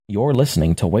You're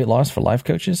listening to Weight Loss for Life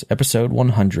Coaches, episode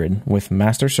 100, with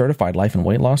Master Certified Life and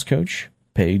Weight Loss Coach,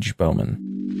 Paige Bowman.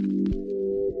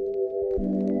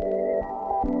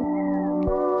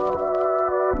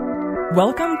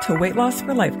 Welcome to Weight Loss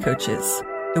for Life Coaches,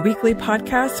 the weekly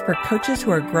podcast for coaches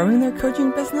who are growing their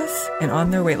coaching business and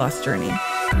on their weight loss journey.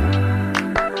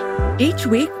 Each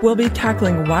week, we'll be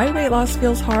tackling why weight loss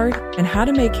feels hard and how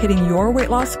to make hitting your weight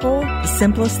loss goal the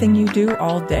simplest thing you do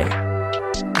all day.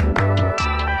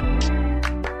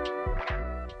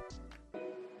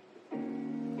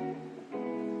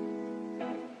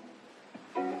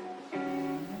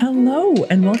 Hello,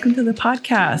 and welcome to the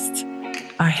podcast.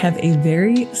 I have a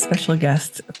very special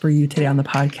guest for you today on the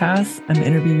podcast. I'm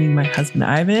interviewing my husband,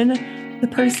 Ivan, the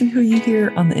person who you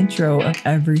hear on the intro of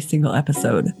every single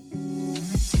episode.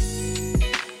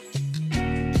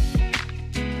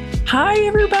 Hi,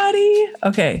 everybody.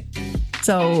 Okay.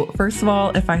 So first of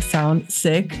all, if I sound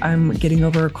sick, I'm getting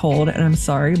over a cold and I'm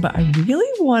sorry, but I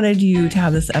really wanted you to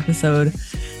have this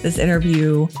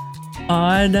interview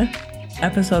on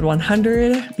episode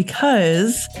 100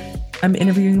 because I'm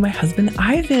interviewing my husband,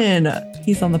 Ivan.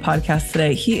 He's on the podcast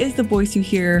today. He is the voice you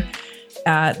hear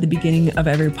at the beginning of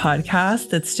every podcast.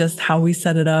 That's just how we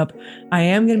set it up. I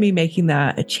am going to be making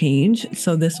that a change.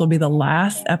 So this will be the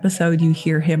last episode you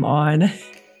hear him on,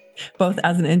 both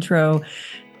as an intro.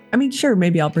 I mean, sure,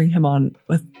 maybe I'll bring him on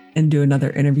and do another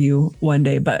interview one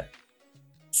day. But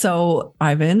so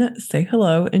Ivan, say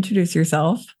hello, introduce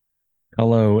yourself.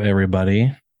 Hello,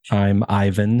 everybody. I'm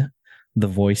Ivan, the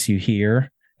voice you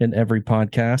hear in every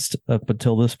podcast up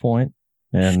until this point.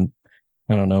 And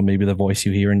I don't know, maybe the voice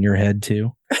you hear in your head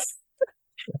too.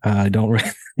 I don't.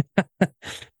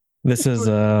 This is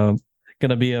going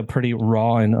to be a pretty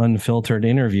raw and unfiltered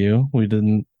interview.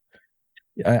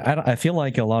 I feel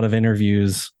like a lot of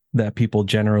interviews that people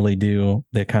generally do,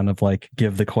 they kind of like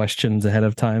give the questions ahead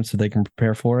of time so they can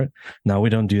prepare for it. No, we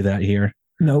don't do that here.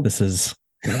 Nope. This is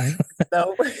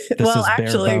no. Well,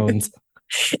 actually, bones.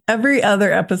 Every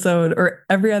other episode or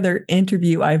every other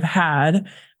interview I've had,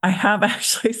 I have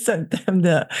actually sent them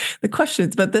the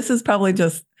questions, but this is probably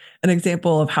just an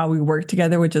example of how we work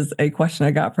together, which is a question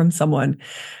I got from someone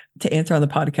to answer on the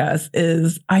podcast.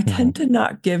 Is I tend to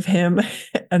not give him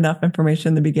enough information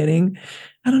in the beginning.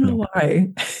 I don't know why.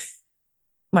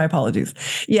 My apologies.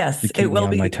 Yes, it will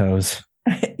be on my toes.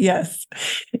 Yes,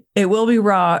 it will be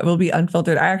raw. It will be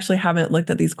unfiltered. I actually haven't looked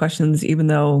at these questions, even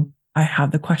though I have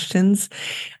the questions.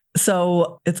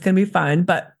 So it's going to be fun.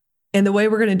 And the way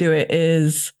we're going to do it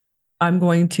is I'm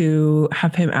going to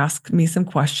have him ask me some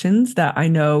questions that I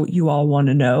know you all want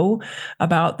to know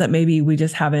about that maybe we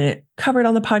just haven't covered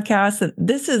on the podcast. And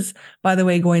this is, by the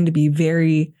way, going to be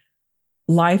very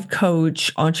life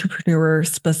coach, entrepreneur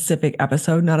specific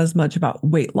episode, not as much about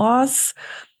weight loss.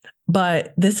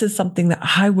 But this is something that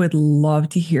I would love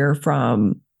to hear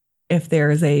from if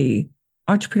there's a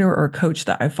entrepreneur or coach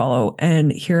that I follow and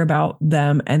hear about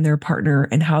them and their partner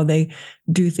and how they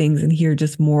do things and hear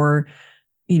just more,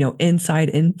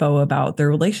 inside info about their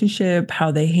relationship, how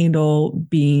they handle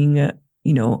being,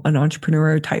 an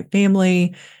entrepreneur type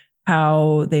family,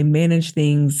 how they manage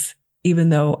things. Even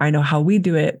though I know how we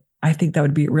do it, I think that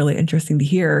would be really interesting to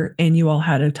hear. And you all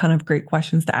had a ton of great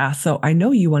questions to ask. So I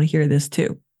know you want to hear this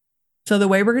too. So the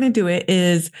way we're going to do it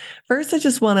is first,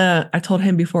 I told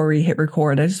him before we hit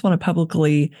record, I just want to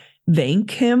publicly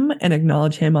thank him and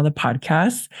acknowledge him on the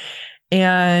podcast.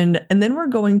 And then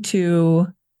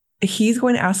he's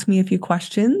going to ask me a few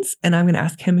questions and I'm going to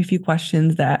ask him a few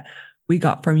questions that we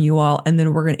got from you all. And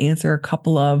then we're going to answer a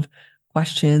couple of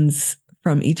questions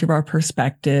from each of our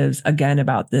perspectives, again,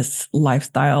 about this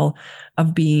lifestyle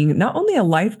of being not only a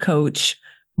life coach,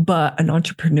 but an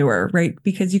entrepreneur, right?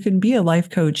 Because you can be a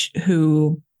life coach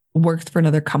who works for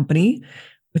another company,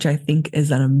 which I think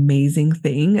is an amazing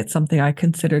thing. It's something I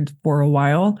considered for a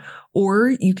while. Or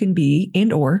you can be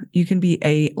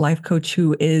a life coach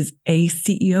who is a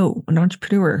CEO, an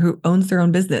entrepreneur who owns their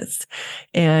own business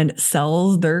and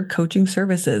sells their coaching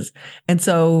services. And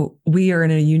so we are in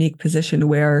a unique position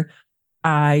where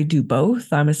I do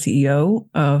both. I'm a CEO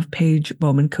of Paige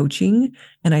Bowman Coaching,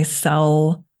 and I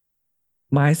sell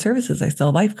my services. I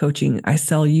sell life coaching. I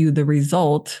sell you the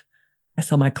result. I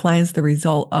sell my clients the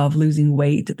result of losing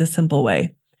weight the simple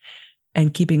way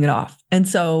and keeping it off. And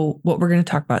so what we're going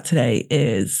to talk about today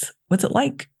is what's it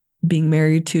like being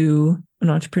married to an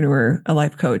entrepreneur, a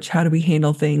life coach? How do we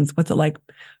handle things? What's it like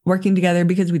working together?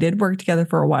 Because we did work together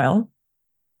for a while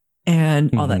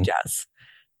and all that jazz.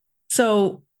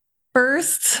 So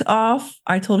first off,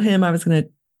 I told him I was going to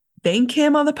thank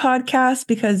him on the podcast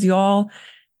because y'all,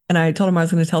 and I told him I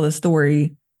was going to tell this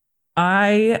story.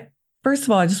 I first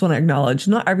of all, I just want to acknowledge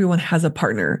not everyone has a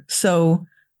partner. So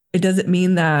it doesn't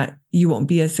mean that you won't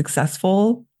be as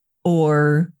successful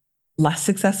or less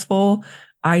successful.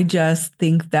 I just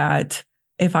think that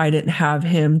if I didn't have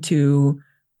him to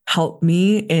help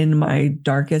me in my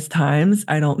darkest times,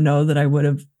 I don't know that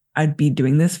I'd be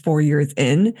doing this 4 years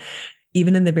in,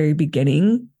 even in the very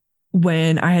beginning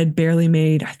when I had barely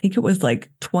made, I think it was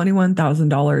like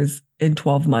 $21,000 in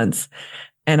 12 months.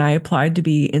 And I applied to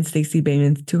be in Stacey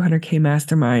Bowman's 200K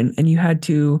mastermind. And you had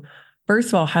to, first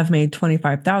of all, have made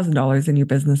 $25,000 in your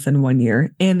business in 1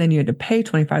 year. And then you had to pay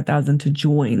 $25,000 to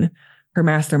join her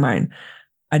mastermind.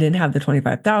 I didn't have the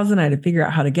 $25,000. I had to figure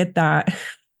out how to get that.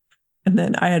 And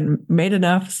then I had made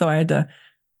enough. So I had to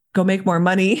go make more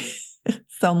money,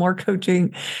 sell more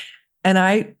coaching. And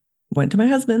I went to my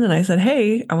husband and I said,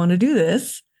 hey, I want to do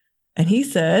this. And he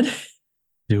said,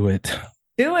 Do it.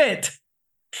 do it.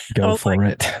 Go for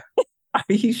it. Are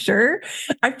you sure?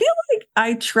 I feel like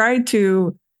I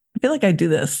feel like I do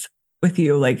this with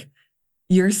you. Like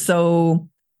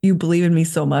you believe in me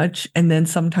so much. And then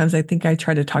sometimes I think I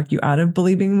try to talk you out of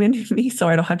believing in me so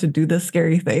I don't have to do this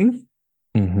scary thing.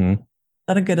 Mm-hmm. Is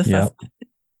that a good assessment?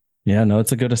 Yeah, no,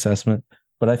 it's a good assessment.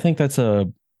 But I think that's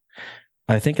a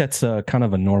kind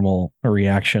of a normal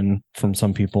reaction from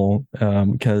some people,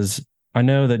 because I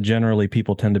know that generally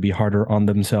people tend to be harder on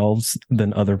themselves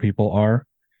than other people are.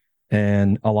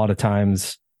 And a lot of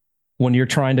times when you're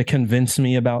trying to convince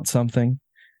me about something,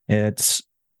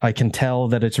 I can tell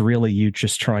that it's really you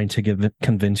just trying to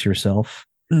convince yourself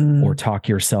or talk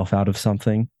yourself out of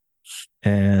something.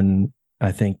 And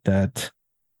I think that,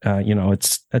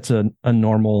 it's a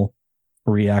normal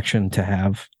reaction to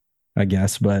have, I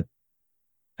guess. But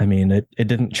I mean, it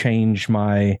didn't change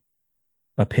my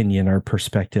opinion or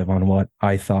perspective on what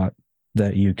I thought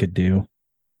that you could do.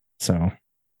 So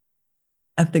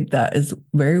I think that is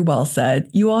very well said.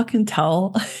 You all can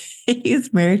tell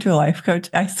he's married to a life coach.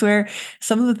 I swear,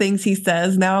 some of the things he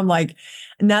says now, I'm like,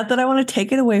 not that I want to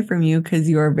take it away from you because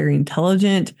you are very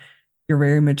intelligent, you're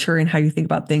very mature in how you think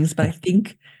about things. But I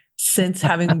think since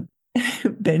having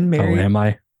been married, am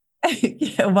I?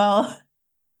 Yeah, well,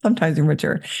 sometimes you're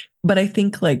mature, but I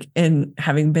think like in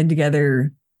having been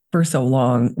together for so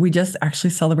long, we just actually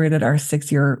celebrated our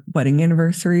 6-year wedding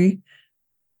anniversary.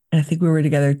 And I think we were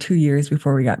together 2 years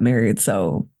before we got married.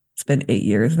 So it's been 8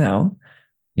 years now.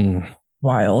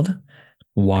 Wild.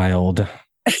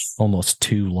 Almost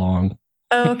too long.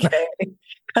 Okay.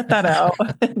 Cut that out.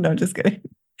 No, just kidding.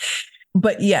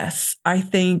 But yes, I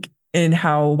think in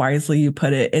how wisely you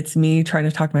put it, it's me trying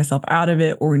to talk myself out of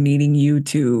it or needing you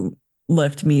to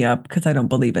lift me up because I don't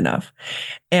believe enough.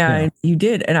 And you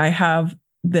did. And I have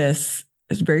this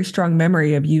very strong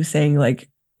memory of you saying like,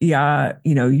 yeah,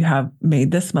 you have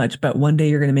made this much, but one day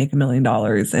you're going to make $1 million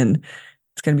and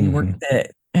it's going to be worth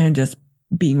it, and just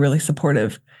being really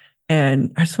supportive.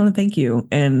 And I just want to thank you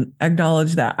and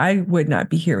acknowledge that I would not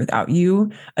be here without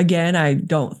you. Again, I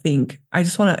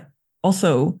just want to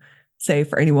also say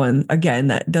for anyone, again,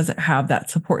 that doesn't have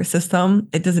that support system,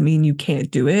 it doesn't mean you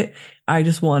can't do it. I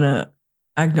just want to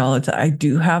acknowledge that I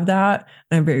do have that.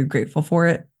 And I'm very grateful for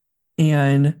it.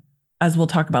 And as we'll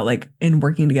talk about, like in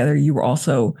working together, you were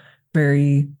also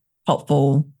very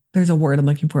helpful. There's a word I'm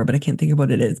looking for, but I can't think of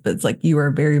what it is. But it's like you were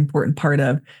a very important part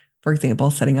of, for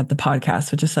example, setting up the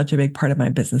podcast, which is such a big part of my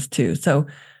business too. So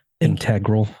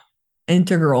integral.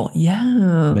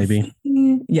 Yeah. Maybe.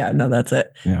 Yeah, no, that's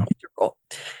it. Yeah. Integral.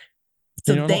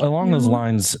 So along those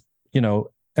lines,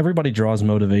 everybody draws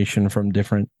motivation from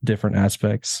different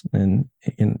aspects, and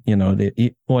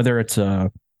whether it's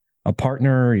a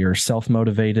partner, you're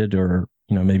self-motivated, or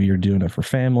maybe you're doing it for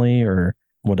family or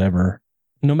whatever.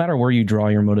 No matter where you draw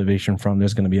your motivation from,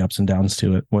 there's going to be ups and downs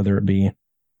to it, whether it be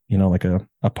like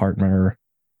a partner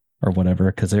or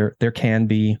whatever, because there can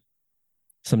be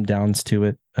some downs to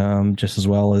it, just as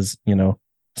well as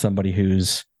somebody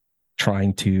who's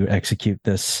trying to execute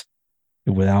this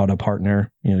without a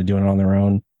partner, doing it on their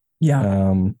own.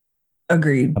 Yeah.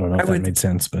 Agreed. I don't know if that made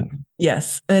sense, but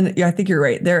yes. And yeah, I think you're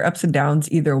right. There are ups and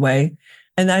downs either way.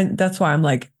 And that's why I'm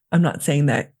like, I'm not saying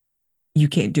that you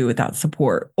can't do it without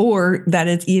support, or that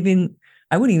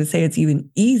I wouldn't even say it's even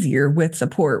easier with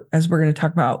support, as we're going to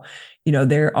talk about.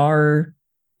 There are,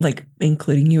 like,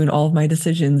 including you in all of my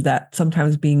decisions, that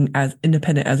sometimes being as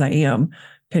independent as I am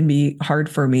can be hard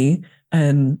for me.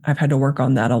 And I've had to work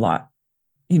on that a lot,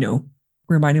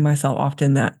 reminding myself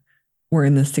often that we're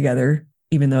in this together,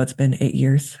 even though it's been 8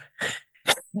 years.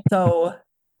 So,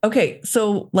 okay.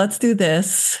 So let's do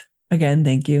this again.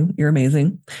 Thank you. You're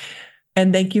amazing.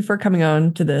 And thank you for coming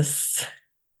on to this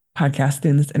podcast,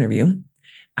 doing this interview.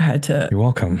 I had to. You're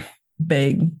welcome.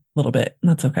 Beg a little bit.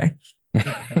 That's okay.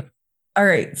 All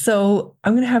right. So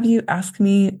I'm going to have you ask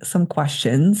me some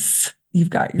questions. You've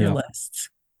got your Yeah, list.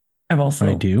 I've I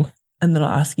also, do. and then I'll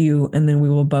ask you, and then we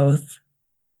will both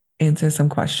answer some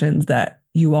questions that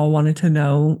you all wanted to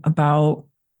know about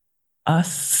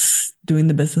us doing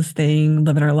the business thing,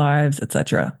 living our lives,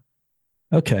 etc.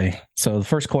 Okay. So the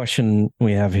first question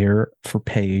we have here for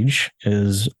Paige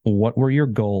is, what were your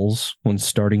goals when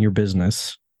starting your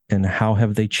business and how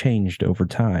have they changed over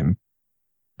time?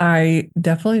 I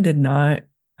definitely did not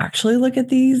actually look at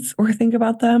these or think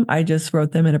about them. I just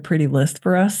wrote them in a pretty list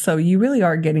for us. So you really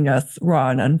are getting us raw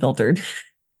and unfiltered.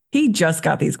 He just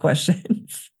got these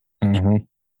questions. Mm-hmm.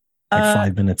 Like Uh,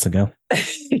 5 minutes ago.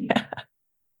 yeah.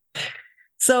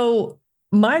 So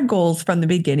my goals from the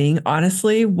beginning,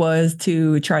 honestly, was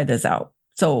to try this out.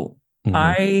 So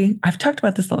Mm-hmm. I've talked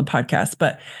about this on the podcast,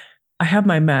 but I have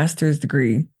my master's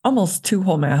degree, almost two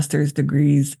whole master's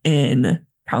degrees in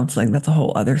counseling. That's a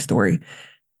whole other story.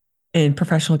 In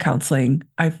professional counseling,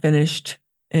 I finished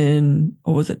in,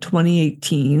 what was it,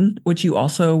 2018, which you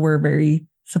also were very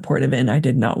supportive in. I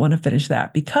did not want to finish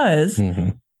that because Mm-hmm.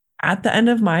 at the end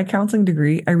of my counseling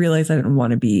degree, I realized I didn't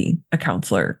want to be a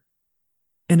counselor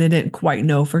and I didn't quite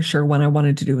know for sure what I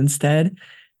wanted to do instead.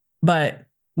 But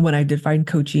when I did find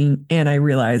coaching and I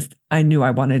realized I knew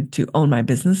I wanted to own my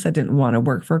business, I didn't want to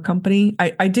work for a company.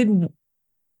 I did,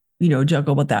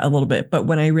 juggle with that a little bit. But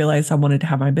when I realized I wanted to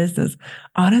have my business,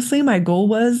 honestly, my goal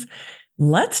was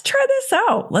let's try this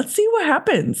out. Let's see what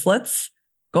happens. Let's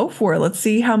go for it. Let's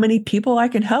see how many people I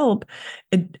can help.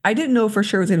 I didn't know for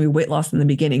sure it was going to be weight loss in the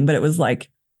beginning, but it was like,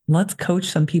 let's coach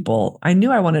some people. I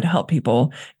knew I wanted to help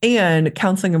people, and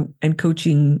counseling and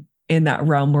coaching in that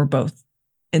realm were both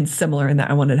and similar in that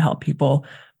I wanted to help people.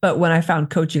 But when I found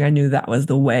coaching, I knew that was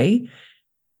the way.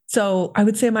 So I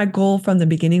would say my goal from the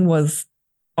beginning was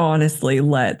honestly,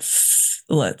 let's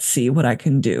see what I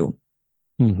can do.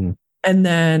 Mm-hmm. And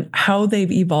then how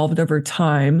they've evolved over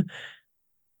time.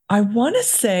 I want to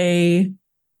say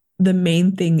the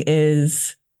main thing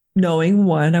is knowing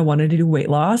one, I wanted to do weight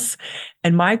loss.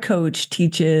 And my coach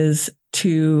teaches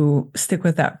to stick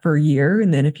with that for a year.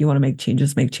 And then if you want to make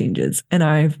changes, make changes. And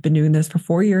I've been doing this for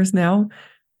 4 years now,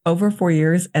 over 4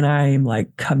 years. And I'm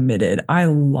like committed. I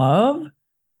love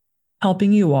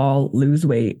helping you all lose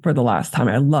weight for the last time.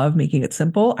 I love making it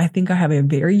simple. I think I have a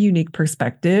very unique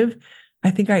perspective.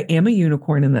 I think I am a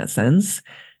unicorn in that sense.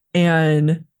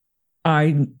 And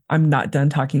I'm not done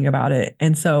talking about it.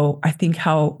 And so I think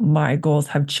how my goals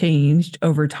have changed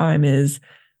over time is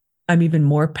I'm even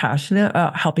more passionate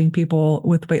about helping people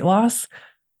with weight loss.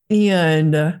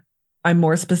 And I'm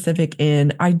more specific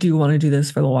in I do want to do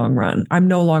this for the long run. I'm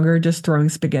no longer just throwing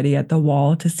spaghetti at the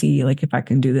wall to see like if I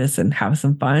can do this and have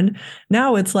some fun.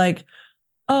 Now it's like,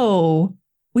 oh,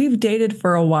 we've dated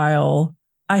for a while.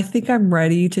 I think I'm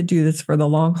ready to do this for the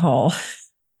long haul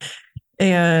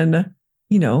and,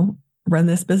 run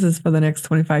this business for the next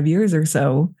 25 years or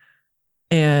so.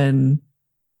 And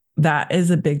that is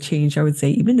a big change, I would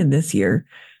say, even in this year.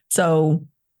 So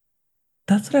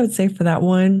that's what I would say for that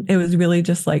one. It was really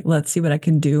just like, let's see what I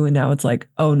can do. And now it's like,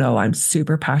 oh no, I'm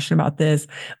super passionate about this.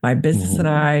 My business Mm-hmm. and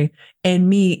I, and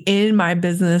me in my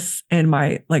business and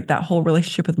my, like that whole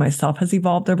relationship with myself has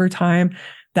evolved over time.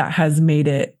 That has made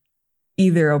it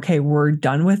either, okay, we're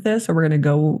done with this or we're going to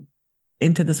go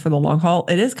into this for the long haul.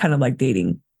 It is kind of like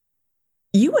dating.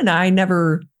 You and I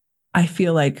never, I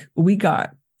feel like we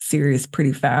got serious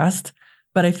pretty fast,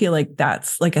 but I feel like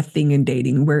that's like a thing in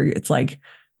dating where it's like,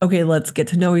 okay, let's get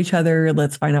to know each other.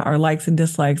 Let's find out our likes and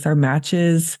dislikes, our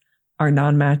matches, our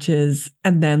non-matches.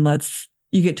 And then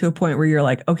you get to a point where you're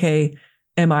like, okay,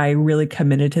 am I really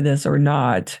committed to this or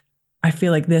not? I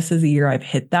feel like this is the year I've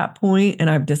hit that point and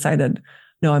I've decided,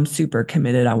 no, I'm super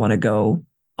committed. I want to go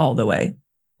all the way.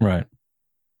 Right.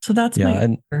 So that's Yeah. my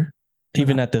And answer.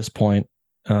 even at this point,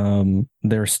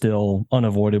 there's still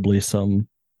unavoidably some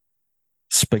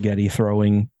spaghetti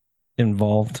throwing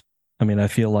involved. I mean, I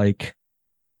feel like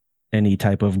any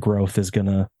type of growth is going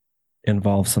to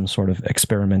involve some sort of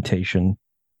experimentation,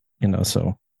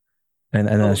 so, and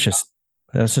that's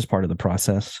just part of the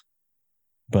process.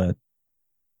 But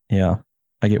yeah,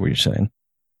 I get what you're saying.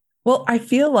 Well, I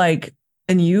feel like,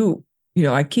 and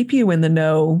I keep you in the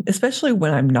know, especially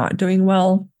when I'm not doing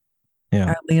well.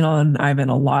 Yeah. I lean on Ivan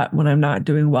a lot when I'm not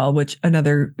doing well, which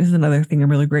another thing I'm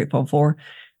really grateful for.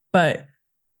 But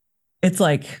it's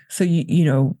like, so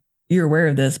you're aware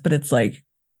of this, but it's like,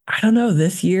 I don't know,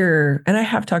 this year, and I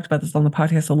have talked about this on the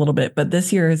podcast a little bit, but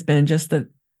this year has been just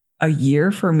a year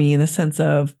for me in the sense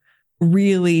of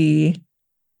really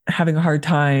having a hard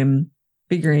time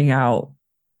figuring out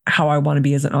how I want to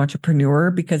be as an entrepreneur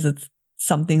because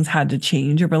something's had to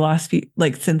change over the last few,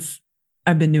 like since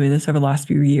I've been doing this over the last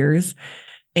few years.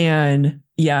 And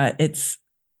yeah, it's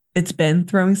been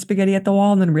throwing spaghetti at the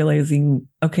wall and then realizing,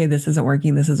 okay, this isn't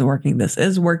working, this isn't working, this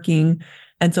is working.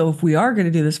 And so if we are going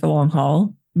to do this for long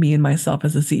haul, me and myself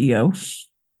as a CEO,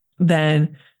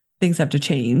 then things have to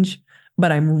change.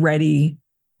 But I'm ready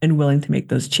and willing to make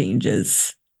those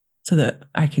changes so that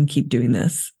I can keep doing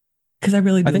this. Because I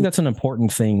really do. I think that's an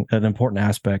important thing, an important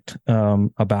aspect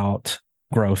about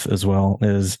growth as well,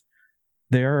 is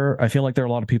I feel like there are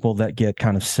a lot of people that get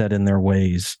kind of set in their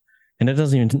ways. And it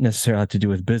doesn't even necessarily have to do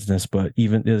with business, but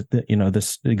even,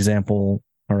 this example,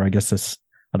 or I guess this,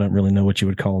 I don't really know what you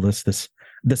would call this.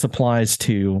 This applies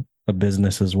to a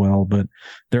business as well, but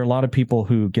there are a lot of people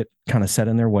who get kind of set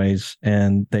in their ways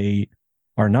and they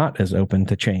are not as open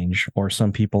to change, or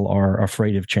some people are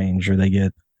afraid of change, or they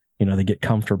get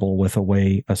comfortable with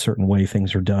a certain way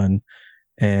things are done.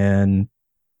 And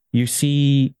you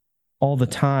see all the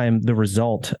time the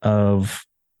result of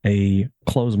a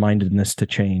closed-mindedness to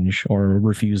change or a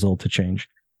refusal to change.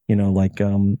 Like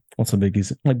what's the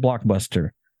biggie? Like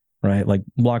Blockbuster, right? Like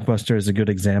Blockbuster is a good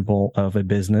example of a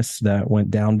business that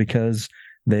went down because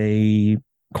they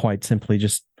quite simply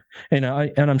just, and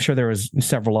I'm sure there was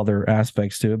several other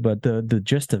aspects to it, but the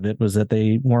gist of it was that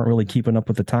they weren't really keeping up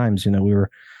with the times. We were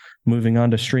moving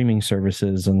on to streaming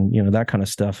services and that kind of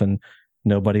stuff, and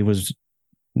nobody was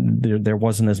there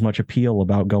wasn't as much appeal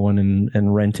about going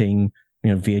and renting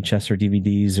VHS or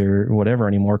DVDs or whatever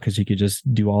anymore, because you could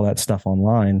just do all that stuff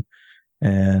online.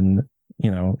 And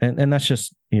and that's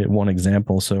just one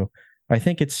example. So I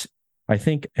think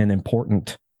an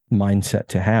important mindset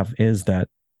to have is that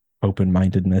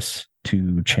open-mindedness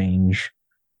to change,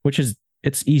 which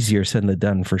it's easier said than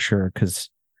done for sure, because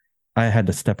I had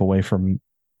to step away from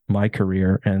my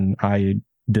career and I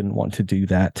didn't want to do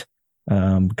that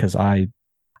because I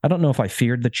don't know if I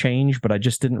feared the change, but I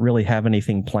just didn't really have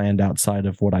anything planned outside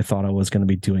of what I thought I was going to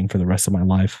be doing for the rest of my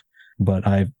life. But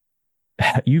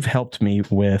you've helped me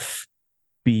with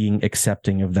being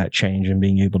accepting of that change and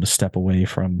being able to step away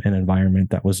from an environment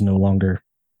that was no longer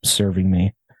serving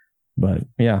me. But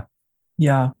yeah.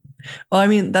 Yeah. Well, I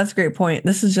mean, that's a great point.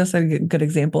 This is just a good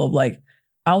example of like,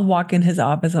 I'll walk in his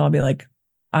office and I'll be like,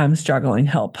 I'm struggling,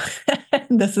 help.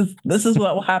 This is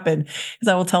what will happen is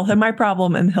I will tell him my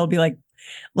problem and he'll be like,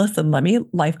 listen, let me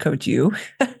life coach you.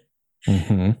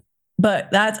 Mm-hmm. But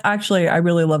that's actually, I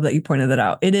really love that you pointed that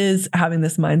out. It is having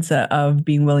this mindset of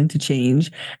being willing to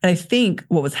change. And I think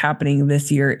what was happening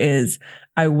this year is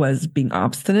I was being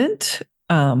obstinate.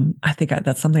 I think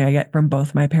that's something I get from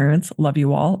both my parents. Love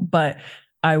you all. But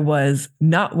I was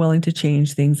not willing to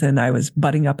change things and I was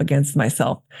butting up against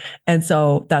myself. And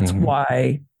so that's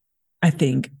why I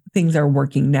think things are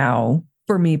working now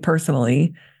for me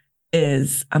personally.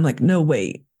 Is I'm like, no,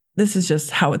 wait, this is just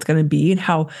how it's going to be. And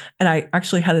I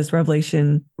actually had this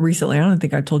revelation recently. I don't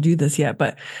think I told you this yet,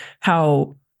 but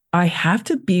how I have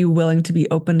to be willing to be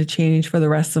open to change for the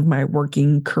rest of my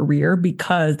working career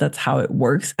because that's how it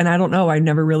works. And I don't know, I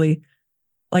never really,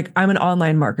 like, I'm an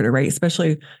online marketer, right?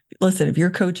 Especially, listen, if you're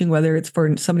coaching, whether it's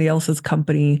for somebody else's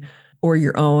company or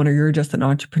your own, or you're just an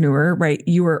entrepreneur, right?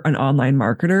 You are an online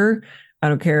marketer. I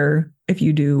don't care if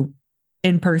you do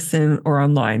in person or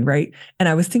online, right? And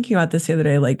I was thinking about this the other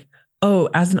day, like, oh,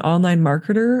 as an online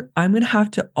marketer, I'm going to have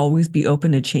to always be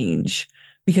open to change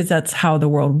because that's how the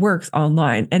world works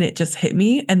online. And it just hit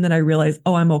me. And then I realized,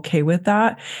 oh, I'm okay with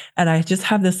that. And I just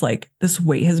have this, like, this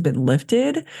weight has been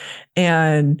lifted.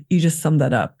 And you just summed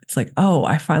that up. It's like, oh,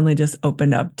 I finally just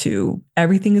opened up to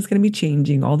everything is going to be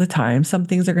changing all the time. Some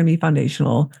things are going to be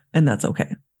foundational, and that's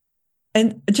okay.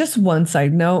 And just one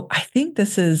side note, I think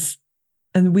this is,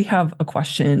 and we have a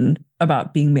question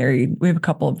about being married. We have a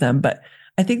couple of them, but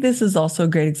I think this is also a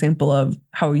great example of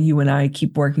how you and I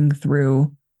keep working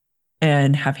through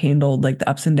and have handled like the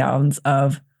ups and downs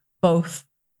of both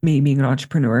me being an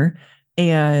entrepreneur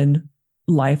and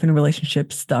life and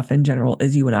relationship stuff in general,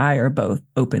 is you and I are both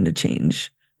open to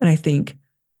change. And I think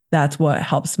that's what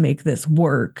helps make this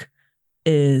work,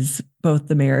 is both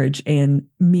the marriage and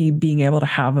me being able to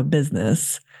have a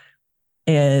business,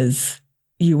 is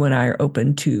you and I are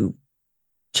open to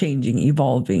changing,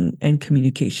 evolving, and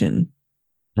communication.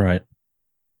 Right.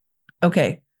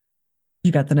 Okay.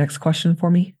 You got the next question for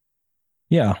me?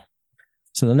 Yeah.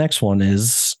 So the next one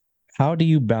is, how do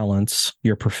you balance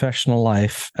your professional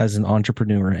life as an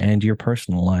entrepreneur and your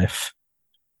personal life?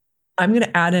 I'm going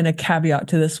to add in a caveat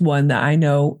to this one that I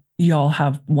know y'all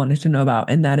have wanted to know about.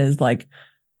 And that is, like,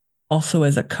 also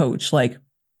as a coach, like,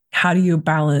 how do you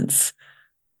balance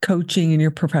coaching in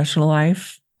your professional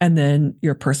life and then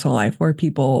your personal life where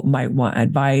people might want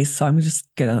advice? So I'm just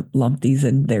going to lump these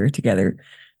in there together.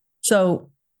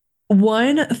 So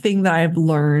One thing that I've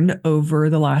learned over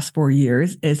the last 4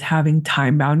 years is having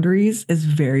time boundaries is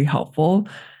very helpful.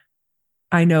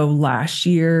 I know last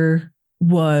year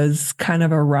was kind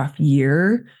of a rough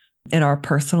year in our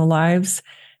personal lives,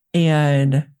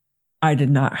 and I did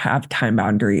not have time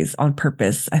boundaries on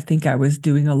purpose. I think I was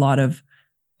doing a lot of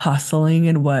hustling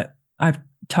and what I've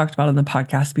talked about on the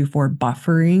podcast before,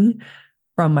 buffering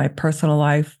from my personal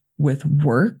life with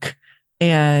work.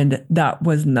 And that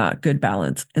was not good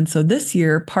balance. And so this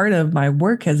year, part of my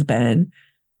work has been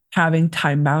having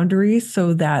time boundaries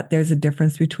so that there's a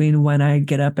difference between when I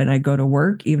get up and I go to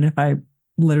work, even if I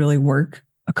literally work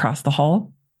across the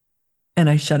hall, and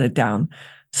I shut it down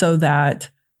so that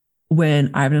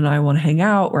when Ivan and I want to hang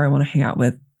out or I want to hang out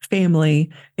with family,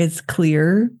 it's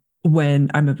clear when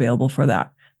I'm available for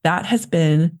that. That has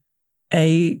been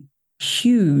a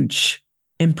huge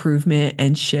improvement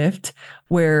and shift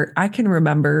where I can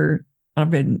remember,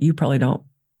 you probably don't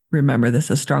remember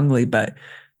this as strongly, but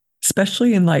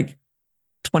especially in like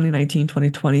 2019,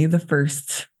 2020, the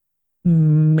first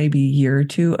maybe year or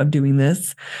two of doing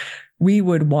this, we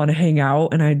would want to hang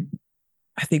out and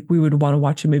I think we would want to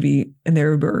watch a movie. And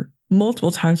there were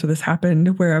multiple times where this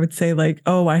happened where I would say like,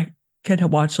 oh, I could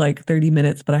watch like 30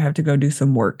 minutes, but I have to go do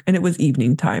some work. And it was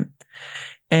evening time.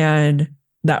 And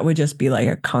that would just be like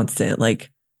a constant,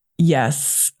 like,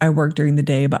 yes, I work during the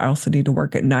day, but I also need to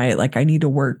work at night. Like I need to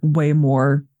work way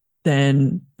more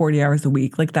than 40 hours a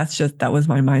week. Like that was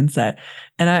my mindset.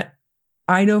 And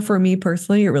I know for me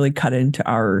personally, it really cut into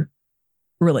our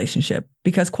relationship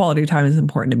because quality time is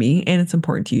important to me and it's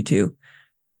important to you too.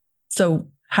 So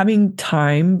having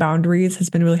time boundaries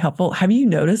has been really helpful. Have you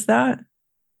noticed that?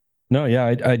 No,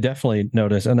 yeah, I definitely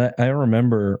noticed. And I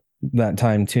remember that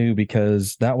time too,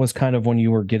 because that was kind of when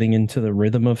you were getting into the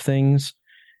rhythm of things.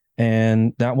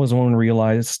 And that was when we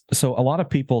realized, so a lot of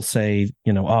people say,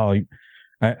 oh,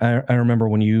 I remember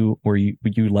when you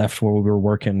left where we were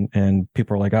working and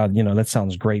people are like, oh, that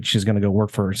sounds great. She's going to go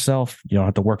work for herself. You don't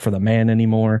have to work for the man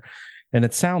anymore. And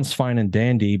it sounds fine and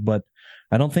dandy, but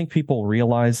I don't think people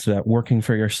realize that working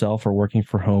for yourself or working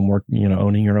for home,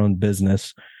 owning your own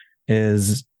business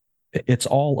it's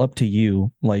all up to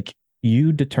you. Like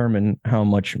you determine how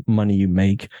much money you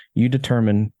make, you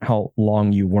determine how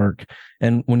long you work.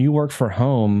 And when you work for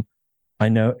home, I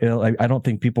don't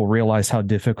think people realize how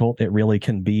difficult it really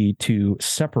can be to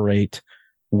separate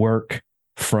work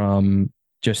from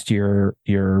just your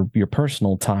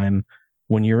personal time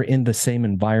when you're in the same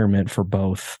environment for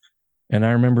both. And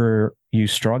I remember you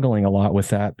struggling a lot with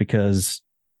that because,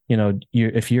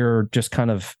 if you're just kind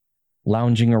of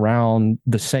lounging around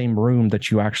the same room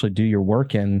that you actually do your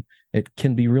work in, it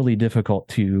can be really difficult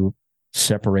to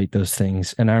separate those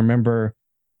things. And I remember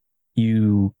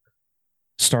you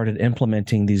started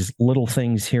implementing these little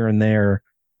things here and there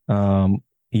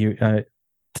to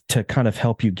kind of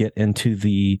help you get into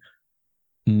the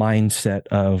mindset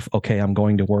of, okay, I'm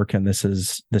going to work and this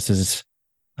is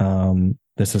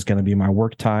going to be my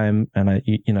work time. And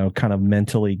kind of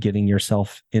mentally getting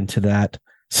yourself into that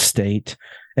state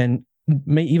and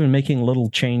even making little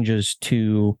changes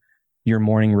to your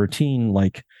morning routine.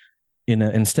 Like,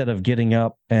 instead of getting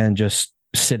up and just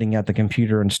sitting at the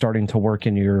computer and starting to work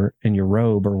in your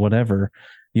robe or whatever,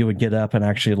 you would get up and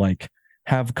actually like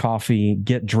have coffee,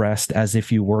 get dressed as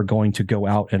if you were going to go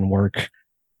out and work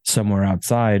somewhere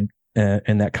outside.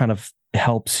 And that kind of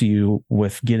helps you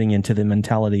with getting into the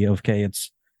mentality of, okay,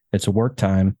 it's a work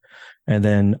time. And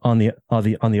then on the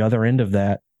other end of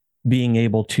that, being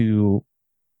able to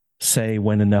say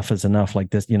when enough is enough.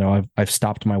 Like this, I've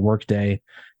stopped my work day.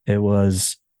 It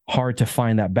was hard to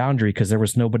find that boundary because there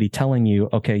was nobody telling you,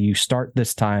 okay, you start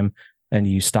this time and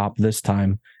you stop this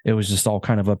time. It was just all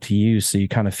kind of up to you. So you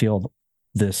kind of feel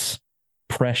this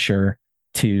pressure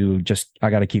to just, I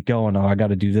got to keep going. Oh, I got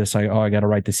to do this. I got to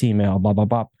write this email, blah, blah,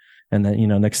 blah. And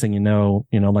then, next thing you know,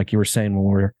 like you were saying,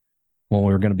 when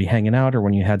we were going to be hanging out or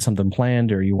when you had something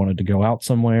planned or you wanted to go out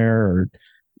somewhere or,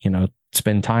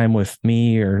 spend time with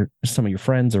me or some of your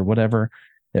friends or whatever,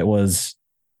 it was,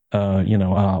 I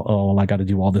got to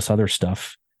do all this other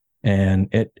stuff. And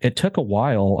it took a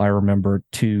while, I remember,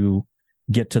 to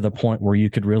get to the point where you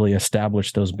could really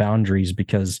establish those boundaries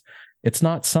because it's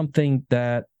not something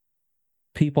that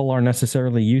people are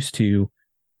necessarily used to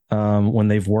when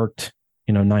they've worked,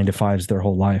 9 to 5s their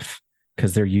whole life,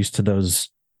 because they're used to those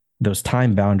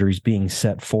time boundaries being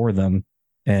set for them.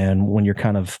 And when you're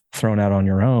kind of thrown out on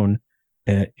your own,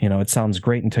 it sounds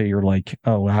great until you're like,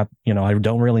 oh, I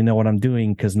don't really know what I'm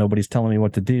doing because nobody's telling me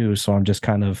what to do. So I'm just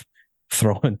kind of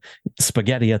throwing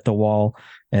spaghetti at the wall.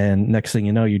 And next thing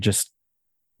you know,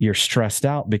 you're stressed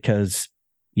out because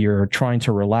you're trying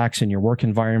to relax in your work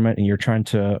environment and you're trying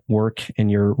to work in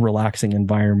your relaxing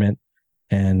environment.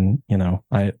 And,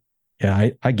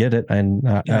 I get it. And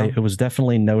it was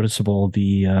definitely noticeable,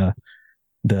 the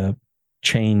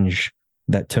change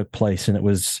that took place. And it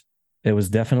was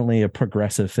definitely a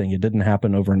progressive thing. It didn't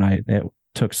happen overnight. It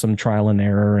took some trial and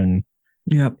error, and,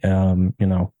 and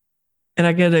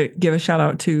I got to give a shout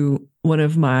out to one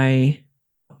of my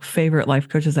favorite life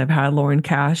coaches I've had, Lauren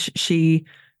Cash.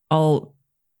 I'll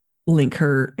link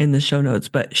her in the show notes,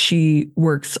 but she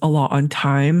works a lot on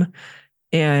time.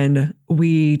 And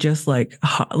we just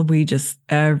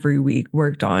every week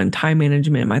worked on time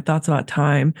management, my thoughts about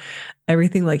time,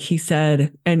 everything like he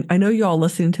said. And I know you all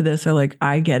listening to this are like,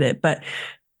 I get it. But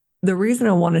the reason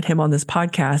I wanted him on this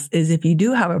podcast is if you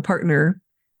do have a partner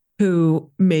who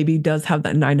maybe does have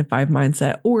that 9 to 5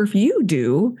 mindset, or if you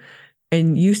do,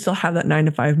 and you still have that 9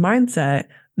 to 5 mindset,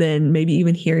 then maybe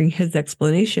even hearing his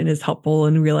explanation is helpful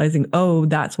in realizing, oh,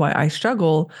 that's why I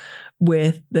struggle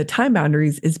with the time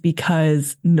boundaries, is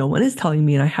because no one is telling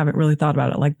me and I haven't really thought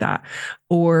about it like that.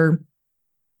 Or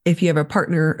if you have a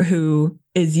partner who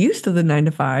is used to the 9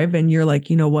 to 5 and you're like,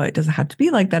 you know what, it doesn't have to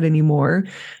be like that anymore.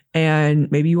 And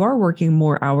maybe you are working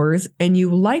more hours and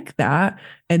you like that,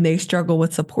 and they struggle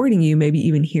with supporting you, maybe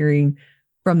even hearing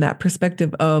from that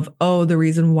perspective of, oh, the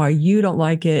reason why you don't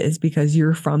like it is because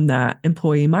you're from that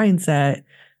employee mindset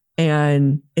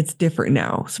and it's different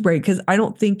now. So, right. Because I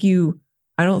don't think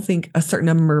a certain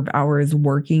number of hours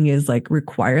working is like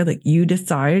required. Like you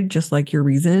decide, just like your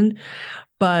reason.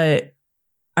 But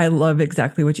I love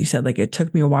exactly what you said. Like it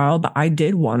took me a while, but I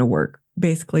did want to work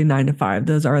basically 9 to 5.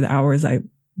 Those are the hours I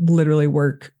literally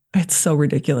work. It's so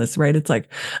ridiculous, right? It's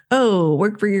like, oh,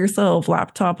 work for yourself,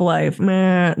 laptop life.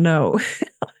 No.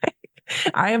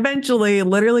 I eventually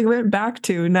literally went back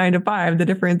to 9 to 5. The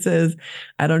difference is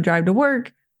I don't drive to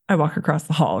work. I walk across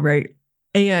the hall, right?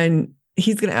 And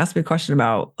he's going to ask me a question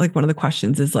about, like, one of the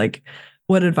questions is like,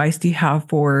 what advice do you have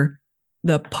for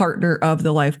the partner of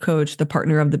the life coach, the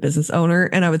partner of the business owner?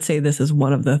 And I would say this is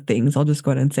one of the things, I'll just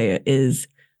go ahead and say it, is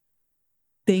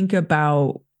think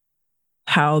about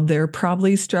how they're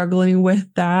probably struggling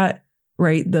with that,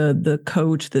 right? The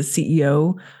coach, the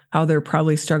CEO, how they're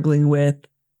probably struggling with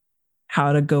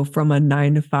how to go from a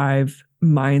 9 to 5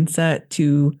 mindset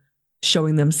to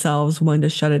showing themselves when to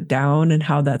shut it down, and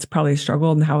how that's probably a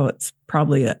struggle, and how it's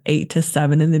probably a 8 to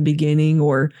 7 in the beginning,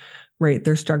 or right,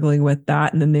 they're struggling with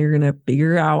that. And then they're going to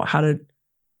figure out how to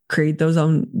create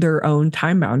their own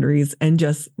time boundaries, and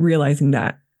just realizing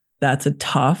that that's a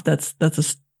tough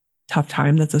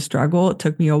time. That's a struggle. It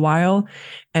took me a while.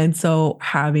 And so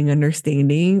having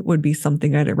understanding would be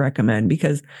something I'd recommend,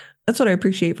 because that's what I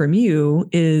appreciate from you,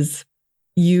 is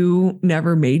you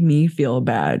never made me feel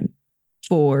bad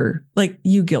for, like,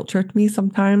 you guilt tripped me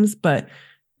sometimes, but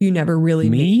you never really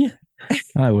me.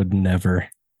 I would never.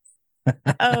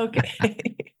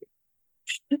 Okay.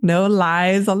 No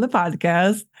lies on the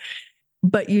podcast,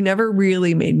 but you never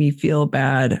really made me feel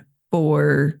bad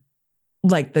for,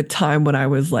 like, the time when I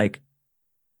was like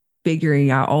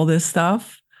figuring out all this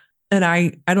stuff. And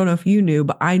I don't know if you knew,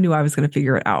 but I knew I was going to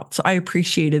figure it out. So I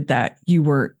appreciated that you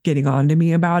weren't getting on to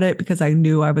me about it, because I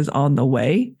knew I was on the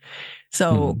way.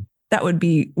 So that would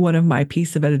be one of my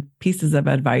pieces of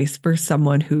advice for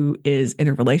someone who is in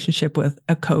a relationship with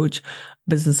a coach,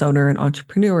 business owner, and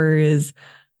entrepreneur, is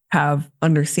have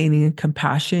understanding and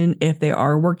compassion if they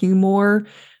are working more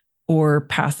or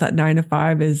past that 9 to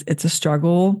 5 it's a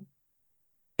struggle.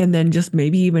 And then just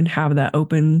maybe even have that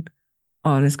open,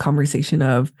 honest conversation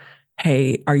of,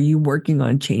 hey, are you working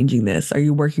on changing this? Are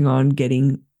you working on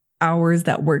getting hours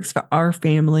that works for our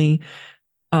family?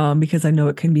 Because I know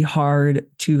it can be hard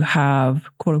to have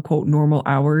quote unquote normal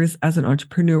hours as an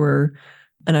entrepreneur.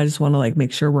 And I just want to, like,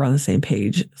 make sure we're on the same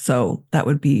page. So that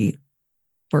would be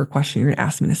for a question you're going to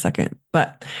ask me in a second.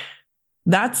 But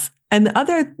the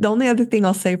only other thing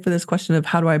I'll say for this question of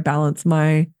how do I balance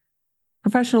my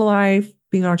professional life,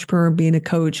 being an entrepreneur, being a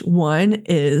coach, one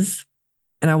is,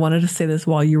 and I wanted to say this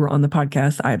while you were on the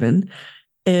podcast, Ivan,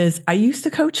 is I used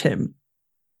to coach him.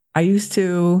 I used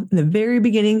to, in the very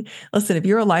beginning, listen, if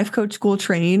you're a life coach school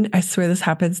trained, I swear this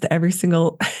happens to every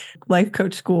single life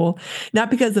coach school,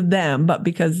 not because of them, but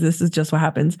because this is just what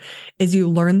happens, is you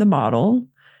learn the model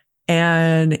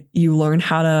and you learn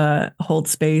how to hold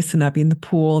space and not be in the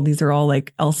pool. These are all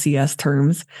like LCS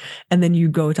terms. And then you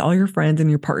go to all your friends and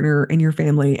your partner and your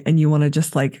family, and you want to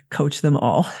just like coach them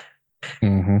all.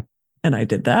 Mm-hmm. And I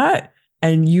did that.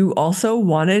 And you also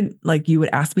wanted, like, you would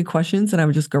ask me questions and I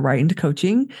would just go right into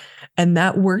coaching. And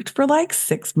that worked for like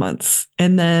 6 months.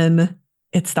 And then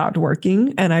it stopped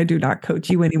working and I do not coach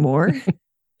you anymore.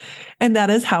 And that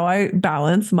is how I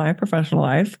balance my professional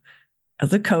life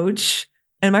as a coach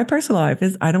and my personal life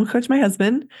is I don't coach my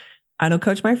husband. I don't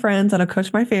coach my friends. I don't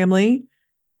coach my family.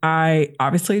 I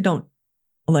obviously don't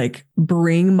like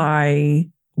bring my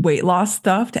weight loss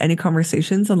stuff to any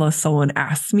conversations unless someone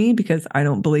asks me because I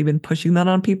don't believe in pushing that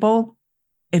on people.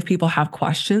 If people have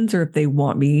questions or if they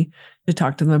want me to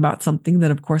talk to them about something, then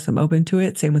of course I'm open to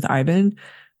it. Same with Ivan.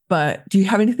 But do you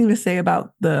have anything to say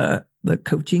about the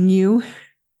coaching you?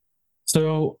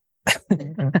 So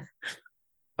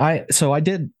I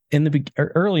did in the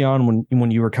early on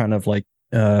when you were kind of like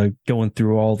going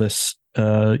through all this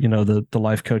the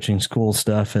life coaching school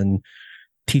stuff and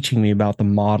teaching me about the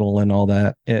model and all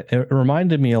that. It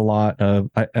reminded me a lot of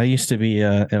I used to be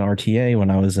an RTA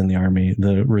when I was in the Army,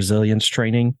 the resilience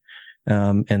training,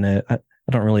 and I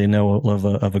don't really know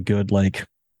of a good like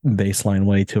baseline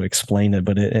way to explain it,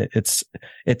 but it's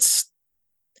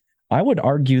I would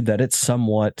argue that it's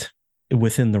somewhat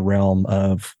within the realm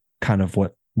of kind of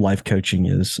what life coaching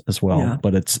is as well. Yeah.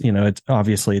 But it's it's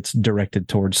obviously it's directed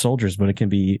towards soldiers, but it can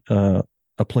be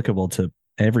applicable to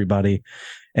everybody.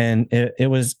 And it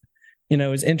was it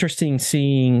was interesting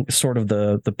seeing sort of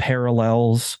the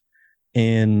parallels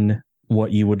in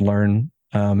what you would learn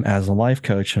as a life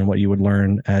coach and what you would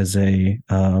learn as a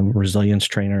resilience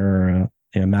trainer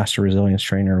or a master resilience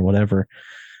trainer or whatever.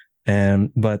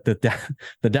 But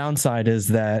the downside is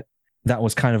that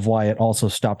was kind of why it also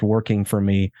stopped working for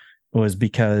me, was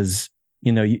because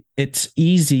it's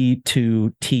easy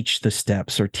to teach the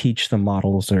steps or teach the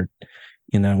models or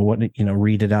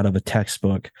read it out of a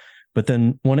textbook, but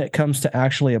then when it comes to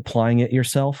actually applying it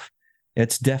yourself,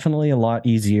 it's definitely a lot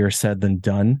easier said than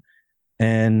done.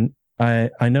 And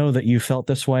I know that you felt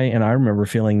this way, and I remember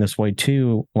feeling this way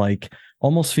too, like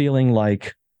almost feeling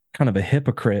like kind of a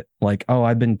hypocrite, like, oh,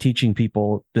 I've been teaching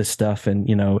people this stuff and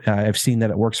I've seen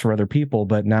that it works for other people,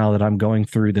 but now that I'm going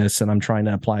through this and I'm trying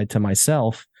to apply it to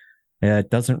myself, it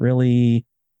doesn't really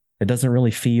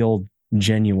feel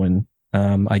genuine,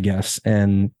 I guess.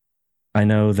 And I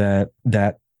know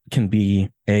that can be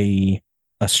a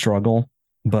struggle,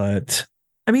 but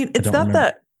I mean, it's not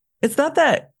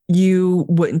that you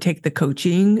wouldn't take the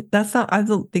coaching. I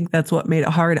don't think that's what made it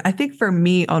hard. I think for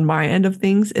me on my end of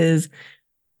things is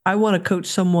I want to coach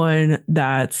someone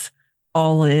that's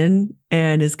all in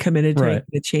and is committed to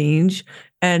making a change.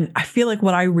 And I feel like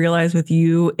what I realized with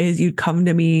you is you'd come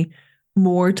to me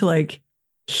more to like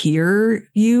hear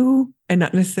you and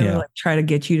not necessarily like try to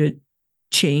get you to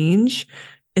change,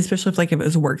 especially if it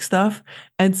was work stuff.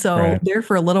 And so there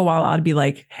for a little while, I'd be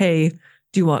like, hey,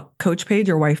 do you want coach page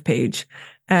or wife page?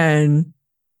 And,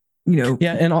 yeah.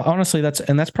 And honestly,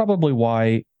 that's probably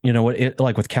why,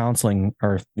 like with counseling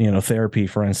or, therapy,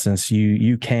 for instance,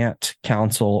 you can't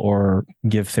counsel or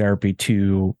give therapy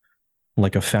to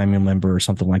like a family member or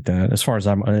something like that. As far as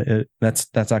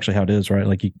that's actually how it is, right?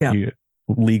 Like you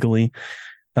legally.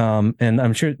 And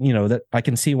I'm sure, that I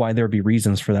can see why there'd be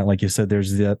reasons for that. Like you said,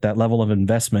 there's that level of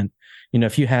investment.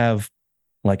 If you have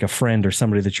like a friend or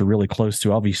somebody that you're really close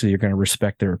to, obviously you're going to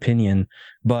respect their opinion,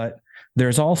 but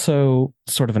there's also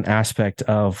sort of an aspect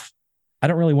of, I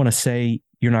don't really want to say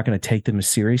you're not going to take them as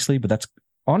seriously, but that's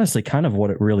honestly kind of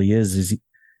what it really is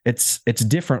it's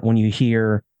different when you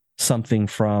hear something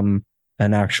from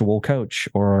an actual coach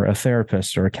or a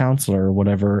therapist or a counselor or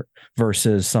whatever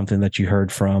versus something that you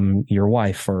heard from your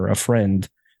wife or a friend.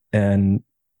 And,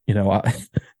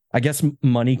 I guess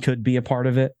money could be a part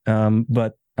of it.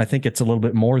 But I think it's a little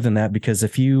bit more than that, because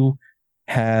if you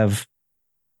have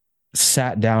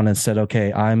sat down and said,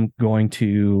 okay, I'm going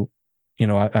to,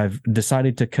 I've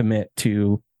decided to commit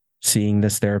to seeing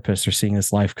this therapist or seeing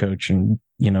this life coach and,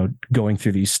 going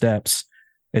through these steps,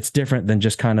 it's different than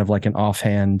just kind of like an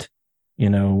offhand,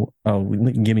 oh,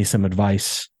 give me some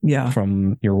advice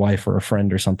from your wife or a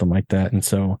friend or something like that. And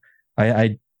so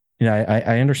I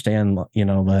understand,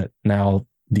 that now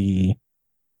the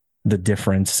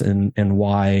difference and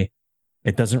why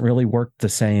it doesn't really work the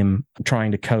same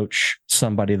trying to coach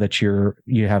somebody that you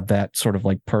have that sort of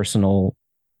like personal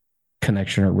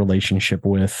connection or relationship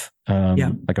with,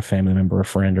 like a family member, a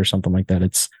friend or something like that.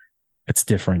 It's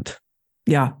different.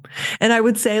 Yeah. And I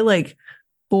would say like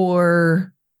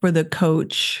for the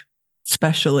coach,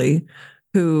 especially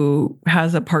who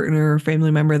has a partner or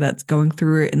family member that's going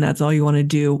through it and that's all you want to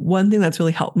do. One thing that's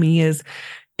really helped me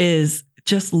is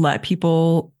just let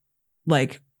people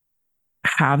like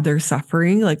have their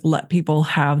suffering, like let people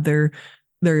have their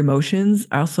emotions.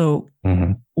 I also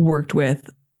worked with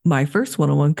my first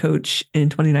one-on-one coach in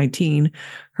 2019.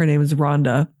 Her name is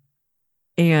Rhonda.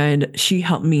 And she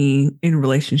helped me in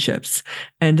relationships,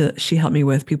 and she helped me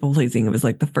with people pleasing. It was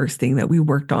like the first thing that we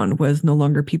worked on was no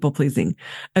longer people pleasing.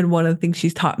 And one of the things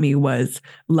she's taught me was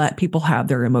let people have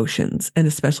their emotions, and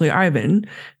especially Ivan,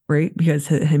 right? Because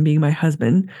him being my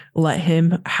husband, let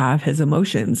him have his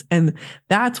emotions. And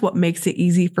that's what makes it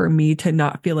easy for me to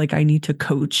not feel like I need to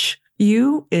coach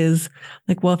you is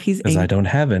like, well, if he's because I don't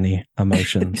have any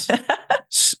emotions.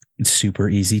 It's super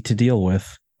easy to deal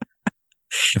with.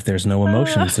 If there's no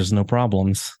emotions, there's no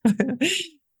problems.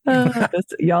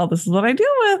 Y'all, this is what I deal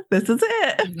with. This is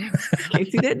it. In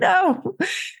case you didn't know.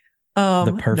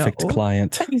 The perfect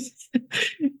client.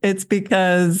 It's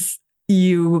because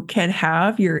you can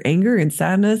have your anger and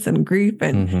sadness and grief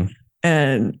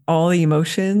and all the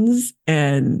emotions.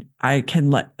 And I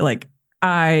can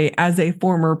I, as a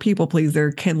former people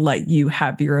pleaser, can let you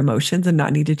have your emotions and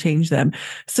not need to change them.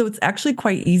 So it's actually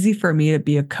quite easy for me to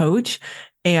be a coach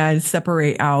and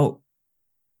separate out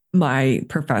my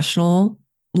professional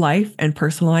life and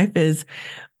personal life. Is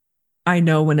I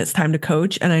know when it's time to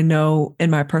coach, and I know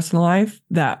in my personal life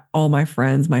that all my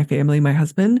friends, my family, my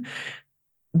husband,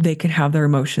 they can have their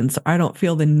emotions. So I don't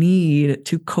feel the need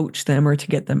to coach them or to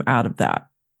get them out of that.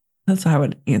 That's how I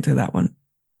would answer that one.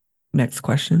 Next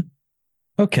question.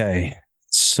 Okay.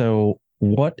 So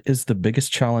what is the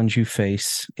biggest challenge you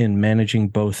face in managing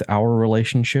both our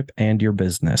relationship and your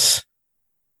business?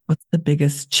 What's the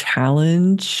biggest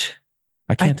challenge?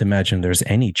 I can't imagine there's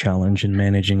any challenge in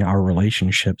managing our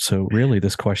relationship. So really,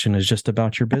 this question is just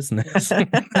about your business.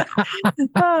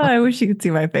 I wish you could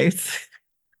see my face.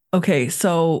 Okay.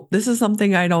 So this is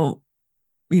something I don't,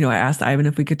 I asked Ivan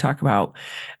if we could talk about,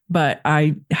 but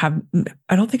I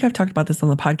don't think I've talked about this on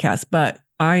the podcast, but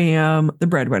I am the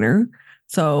breadwinner.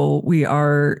 So we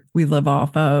live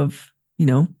off of,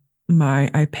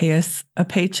 I pay us a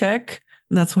paycheck.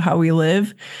 And that's how we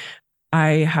live. I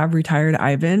have retired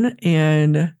Ivan.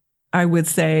 And I would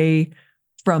say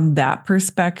from that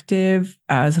perspective,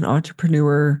 as an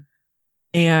entrepreneur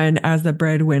and as the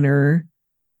breadwinner,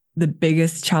 the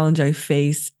biggest challenge I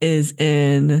face is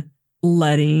in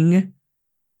letting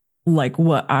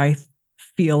what I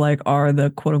feel like are the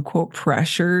quote unquote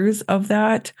pressures of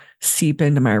that seep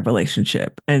into my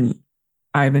relationship. And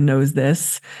Ivan knows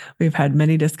this. We've had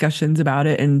many discussions about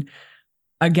it. And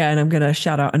again, I'm going to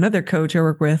shout out another coach I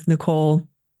work with, Nicole.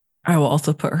 I will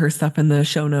also put her stuff in the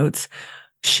show notes.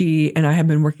 She and I have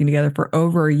been working together for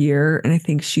over a year. And I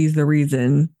think she's the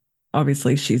reason.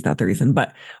 Obviously, she's not the reason,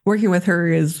 but working with her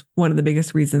is one of the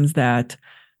biggest reasons that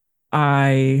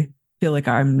I feel like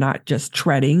I'm not just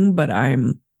treading, but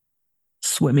I'm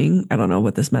swimming. I don't know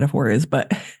what this metaphor is,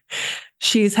 but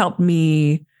she's helped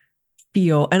me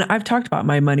feel, and I've talked about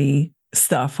my money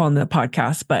stuff on the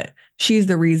podcast, but she's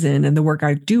the reason, and the work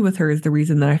I do with her is the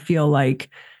reason that I feel like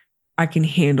I can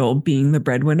handle being the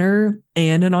breadwinner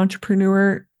and an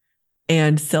entrepreneur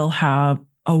and still have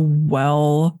a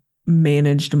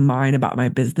well-managed mind about my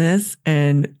business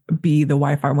and be the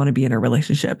wife I want to be in a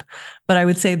relationship. But I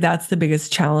would say that's the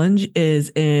biggest challenge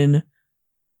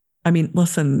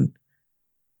listen,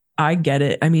 I get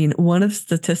it. One of the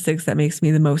statistics that makes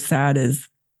me the most sad is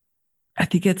I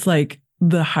think it's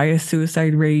the highest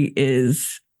suicide rate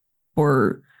is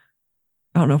for,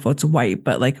 I don't know if it's white,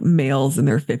 but males in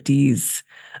their 50s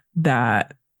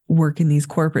that work in these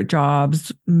corporate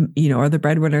jobs, are the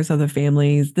breadwinners of the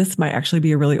families. This might actually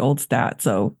be a really old stat,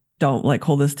 so don't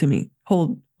hold this to me.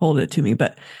 Hold it to me.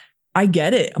 But I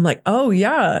get it. I'm like, oh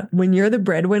yeah, when you're the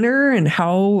breadwinner and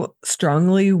how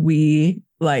strongly we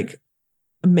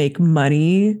make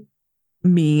money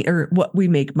mean, or what we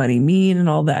make money mean and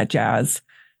all that jazz.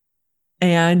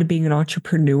 And being an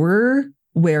entrepreneur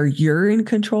where you're in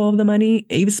control of the money,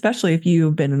 especially if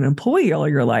you've been an employee all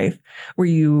your life, where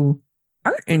you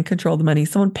aren't in control of the money,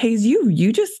 someone pays you,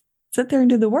 you just sit there and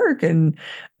do the work, and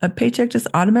a paycheck just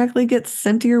automatically gets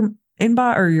sent to your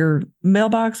inbox or your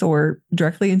mailbox or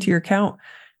directly into your account.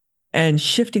 And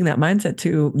shifting that mindset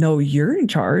to, no, you're in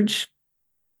charge.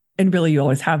 And really, you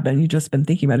always have been. You've just been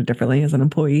thinking about it differently as an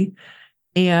employee.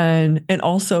 And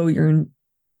also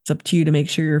it's up to you to make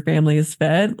sure your family is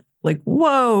fed.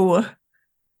 Whoa,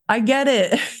 I get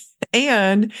it.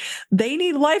 And they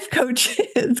need life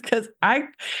coaches because I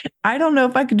don't know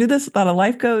if I could do this without a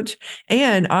life coach,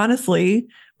 and honestly,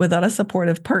 without a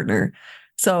supportive partner.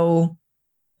 So,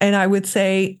 and I would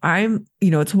say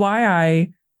it's why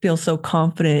I feel so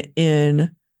confident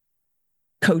in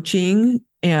coaching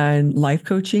and life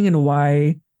coaching, and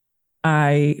why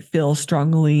I feel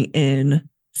strongly in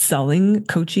selling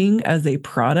coaching as a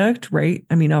product, right?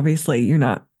 Obviously you're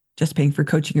not just paying for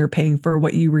coaching, you're paying for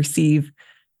what you receive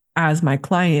as my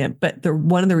client. But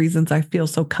one of the reasons I feel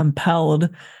so compelled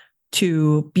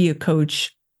to be a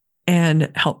coach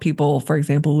and help people, for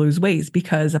example, lose weight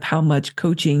because of how much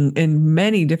coaching in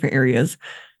many different areas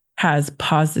has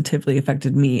positively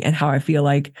affected me and how I feel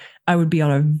like I would be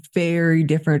on a very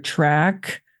different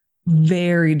track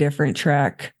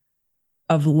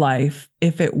of life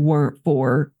if it weren't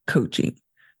for coaching.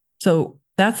 So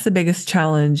that's the biggest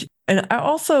challenge. And I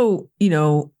also,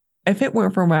 if it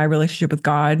weren't for my relationship with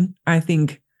God, I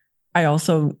think I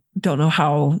also don't know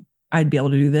how I'd be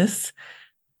able to do this.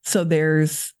 So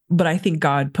but I think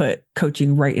God put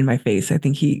coaching right in my face. I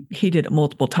think he did it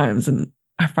multiple times, and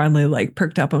I finally like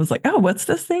perked up and was like, oh, what's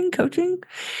this thing, coaching?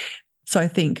 So I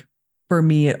think for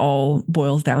me, it all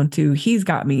boils down to he's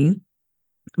got me,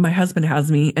 my husband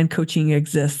has me, and coaching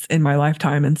exists in my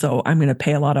lifetime. And so I'm going to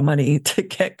pay a lot of money to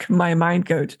get my mind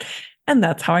coached. And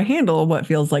that's how I handle what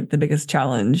feels like the biggest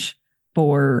challenge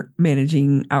for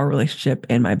managing our relationship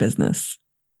and my business.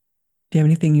 Do you have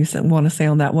anything you want to say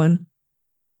on that one?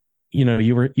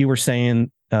 You were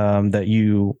saying that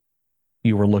you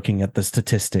were looking at the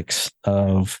statistics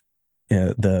of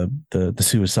the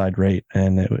suicide rate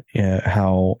and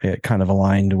how it kind of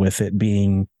aligned with it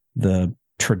being the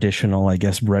traditional, I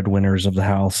guess, breadwinners of the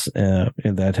house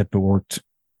that have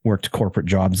worked corporate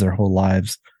jobs their whole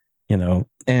lives,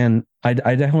 and I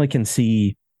definitely can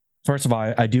see. First of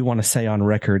all, I do want to say on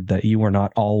record that you were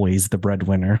not always the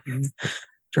breadwinner.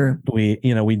 True.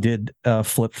 We did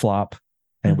flip flop,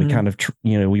 and we kind of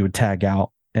we would tag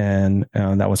out, and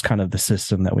that was kind of the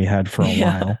system that we had for a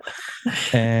while,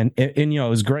 and it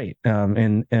was great.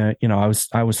 I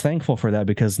was thankful for that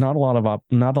because not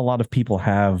a lot of people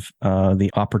have the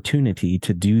opportunity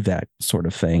to do that sort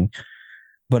of thing.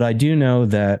 But I do know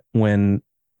that when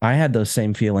I had those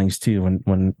same feelings too,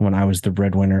 when I was the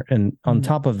breadwinner, and on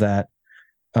top of that,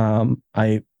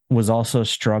 I was also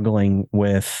struggling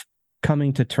with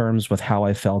coming to terms with how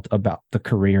I felt about the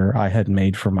career I had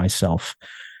made for myself.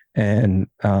 And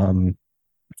I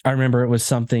remember it was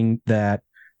something that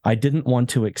I didn't want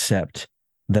to accept,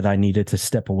 that I needed to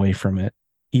step away from it,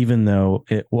 even though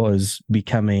it was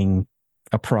becoming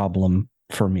a problem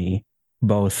for me,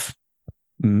 both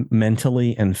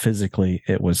mentally and physically.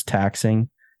 It was taxing,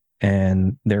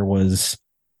 and there was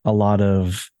a lot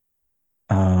of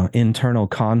internal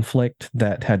conflict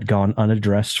that had gone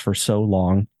unaddressed for so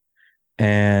long.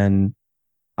 And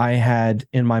I had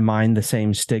in my mind the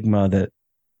same stigma that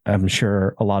I'm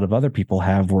sure a lot of other people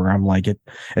have, where I'm like, it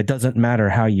doesn't matter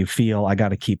how you feel. I got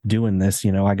to keep doing this.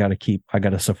 I got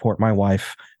to support my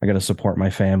wife. I got to support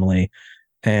my family.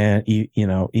 And,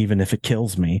 even if it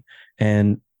kills me.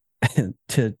 And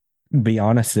to be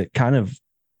honest, it kind of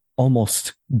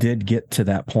almost did get to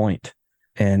that point.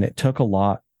 And it took a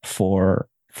lot for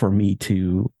me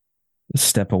to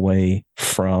step away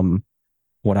from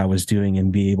what I was doing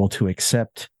and be able to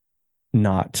accept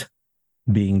not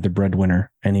being the breadwinner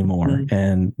anymore,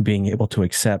 and being able to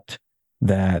accept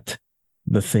that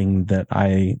the thing that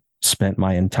I spent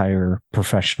my entire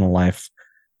professional life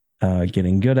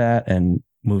getting good at and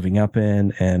moving up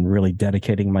in and really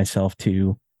dedicating myself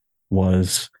to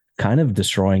was kind of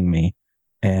destroying me.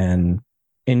 And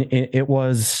it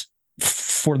was,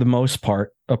 for the most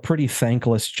part, a pretty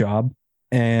thankless job.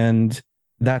 And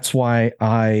that's why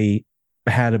I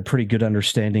had a pretty good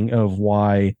understanding of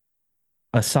why,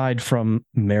 aside from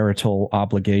marital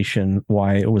obligation,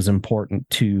 why it was important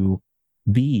to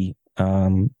be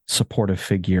supportive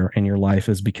figure in your life,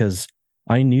 is because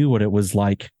I knew what it was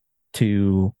like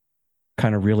to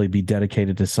kind of really be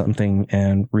dedicated to something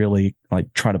and really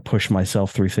like try to push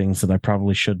myself through things that I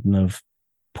probably shouldn't have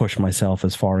pushed myself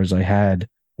as far as I had,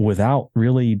 without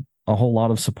really a whole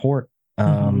lot of support.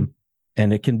 And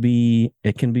it can be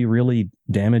really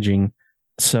damaging.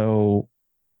 So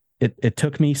it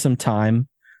took me some time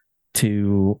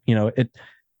to,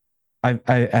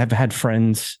 I've had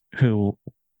friends who,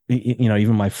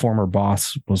 even my former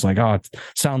boss was like, oh, it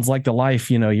sounds like the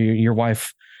life, your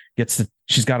wife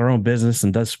she's got her own business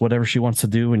and does whatever she wants to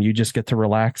do, and you just get to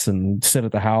relax and sit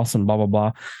at the house and blah, blah,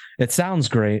 blah. It sounds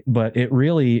great, but it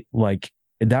really,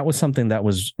 that was something that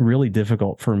was really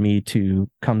difficult for me to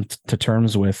come to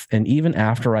terms with. And even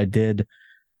after I did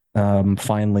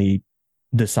finally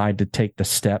decide to take the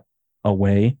step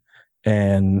away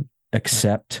and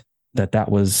accept that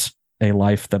was a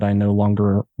life that I no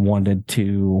longer wanted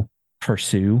to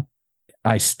pursue,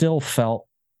 I still felt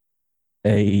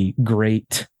a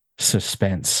great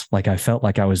suspense. Like I felt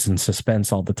like I was in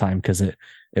suspense all the time, because it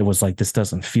was like, this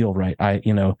doesn't feel right.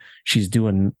 She's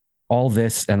doing all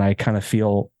this, and I kind of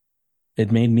feel,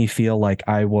 it made me feel like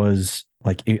I was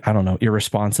like, I don't know,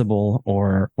 irresponsible,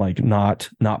 or like not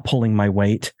pulling my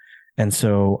weight. And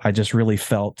so I just really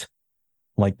felt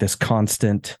like this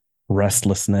constant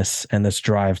restlessness and this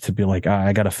drive to be like,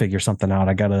 I got to figure something out.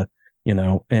 I got to,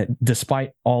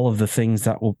 despite all of the things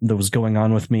that was going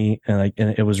on with me, and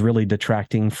it was really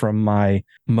detracting from my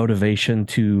motivation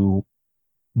to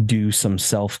do some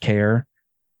self-care.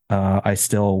 I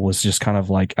still was just kind of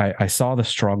like, I saw the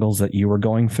struggles that you were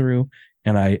going through,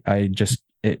 and I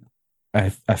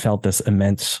felt this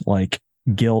immense like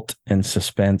guilt and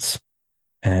suspense,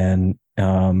 and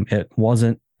it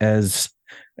wasn't as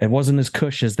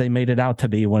cush as they made it out to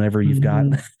be whenever you've got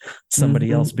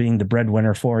somebody else being the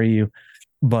breadwinner for you.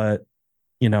 But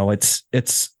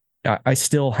I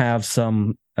still have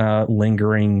some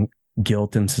lingering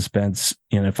guilt and suspense,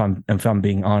 if I'm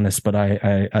being honest. But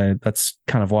I that's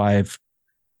kind of why I've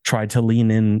tried to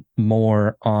lean in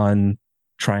more on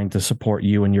trying to support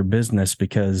you and your business,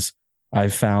 because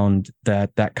I've found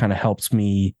that kind of helps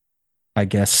me, I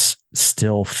guess,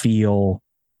 still feel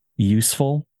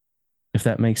useful, if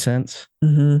that makes sense.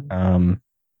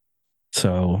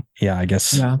 So yeah, I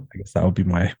guess that would be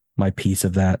my piece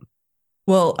of that.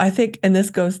 Well, I think, and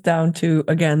this goes down to,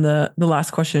 again, the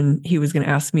last question he was going to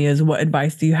ask me is, what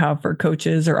advice do you have for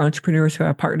coaches or entrepreneurs who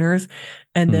have partners?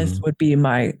 And this would be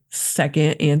my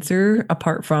second answer,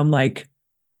 apart from like,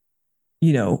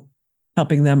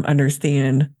 helping them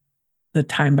understand the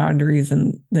time boundaries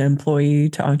and the employee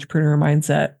to entrepreneur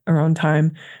mindset around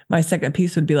time. My second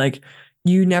piece would be like,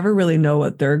 you never really know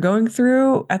what they're going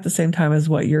through at the same time as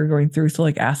what you're going through. So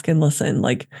like, ask and listen.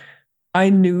 Like, I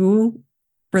knew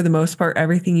for the most part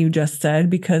everything you just said,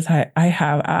 because I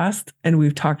have asked and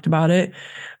we've talked about it.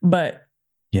 But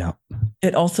yeah,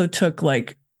 it also took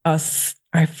like us,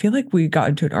 I feel like we got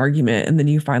into an argument and then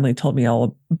you finally told me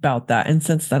all about that. And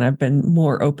since then I've been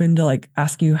more open to like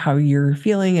asking you how you're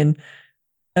feeling,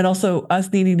 and also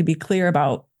us needing to be clear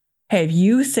about, hey, if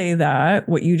you say that,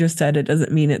 what you just said, it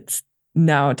doesn't mean it's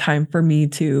now time for me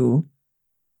to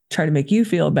try to make you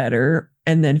feel better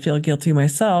and then feel guilty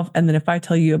myself. And then if I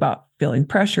tell you about feeling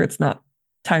pressure, it's not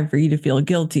time for you to feel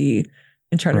guilty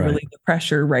and try to relieve the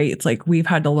pressure, right? It's like we've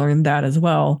had to learn that as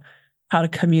well, how to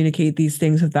communicate these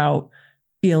things without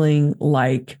feeling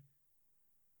like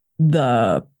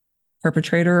the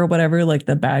perpetrator or whatever, like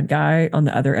the bad guy on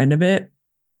the other end of it.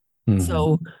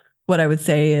 So what I would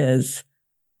say is,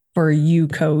 for you,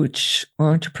 coach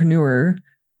or entrepreneur,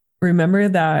 remember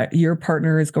that your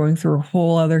partner is going through a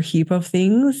whole other heap of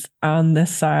things on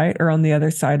this side or on the other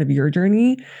side of your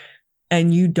journey.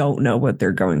 And you don't know what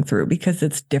they're going through because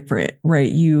it's different,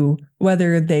 right?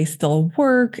 Whether they still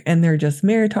work and they're just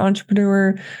married to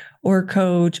entrepreneur or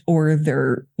coach, or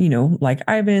they're, like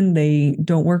Ivan, they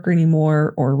don't work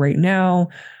anymore, or right now,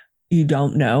 you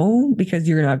don't know because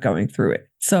you're not going through it.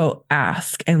 So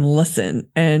ask and listen,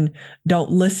 and don't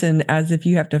listen as if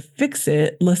you have to fix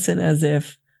it. Listen as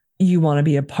if you want to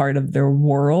be a part of their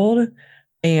world,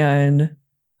 and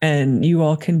you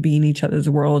all can be in each other's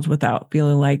worlds without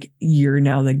feeling like you're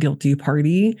now the guilty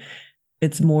party.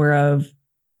 It's more of,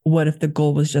 what if the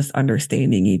goal was just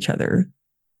understanding each other?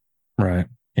 Right.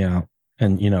 Yeah.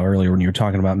 And, earlier when you were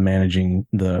talking about managing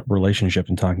the relationship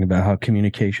and talking about how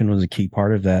communication was a key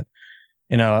part of that,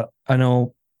 I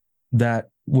know that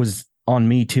was on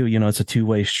me too. It's a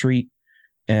two-way street.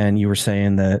 And you were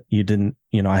saying that you didn't,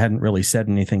 I hadn't really said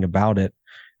anything about it.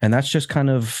 And that's just kind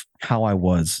of how I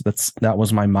was. That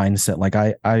was my mindset. Like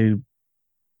I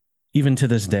even to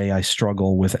this day, I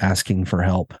struggle with asking for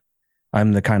help. I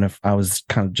was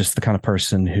kind of just the kind of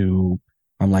person who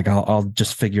I'm like, I'll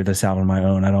just figure this out on my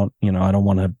own. I don't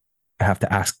want to have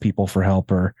to ask people for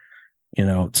help, or,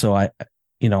 so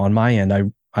on my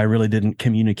end, I really didn't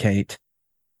communicate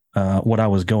what I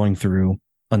was going through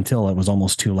until it was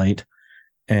almost too late.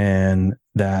 And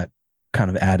that kind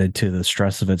of added to the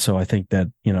stress of it. So I think that,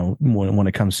 when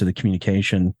it comes to the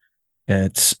communication,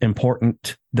 it's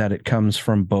important that it comes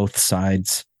from both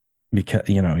sides, because,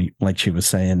 like she was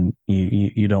saying,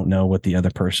 you don't know what the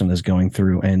other person is going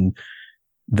through, and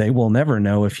they will never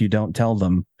know if you don't tell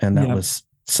them. And that was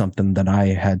something that I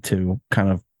had to kind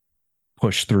of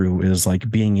push through, is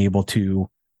like being able to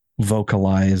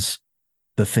vocalize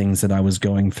the things that I was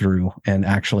going through and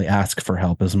actually ask for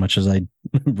help, as much as I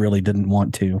really didn't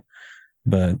want to.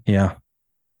 But yeah.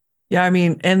 Yeah. I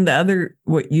mean, and the other,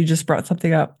 what you just brought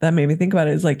something up that made me think about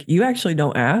it, is like, you actually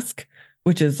don't ask,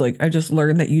 which is like, I just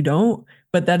learned that you don't,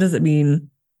 but that doesn't mean,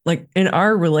 like, in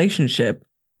our relationship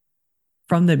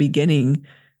from the beginning,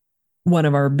 one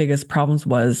of our biggest problems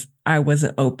was I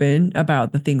wasn't open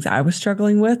about the things I was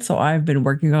struggling with. So I've been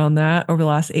working on that over the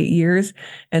last 8 years.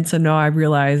 And so now I've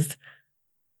realized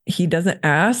he doesn't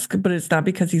ask, but it's not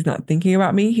because he's not thinking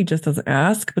about me. He just doesn't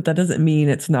ask, but that doesn't mean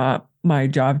it's not my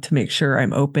job to make sure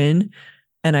I'm open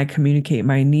and I communicate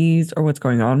my needs or what's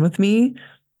going on with me.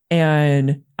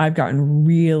 And I've gotten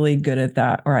really good at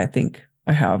that, or I think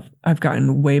I have. I've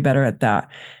gotten way better at that.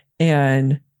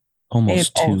 And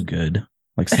Almost too good.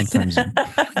 Like sometimes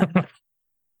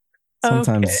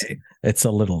okay. it's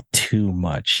a little too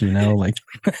much, you know, like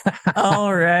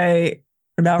All right.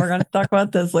 Now we're going to talk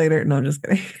about this later. No, I'm just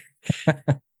kidding.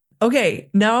 Okay.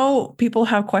 Now people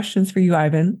have questions for you,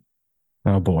 Ivan.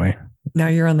 oh boy. Now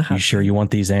you're on the hot You sure you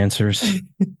want these answers?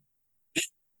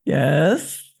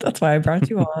 Yes. That's why I brought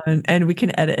you on. And we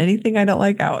can edit anything I don't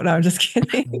like out. No, I'm just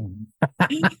kidding.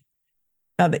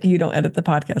 Now that you don't edit the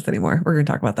podcast anymore, we're going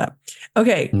to talk about that.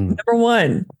 Okay. Number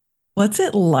one, what's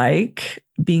it like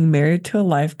being married to a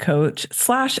life coach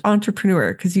 /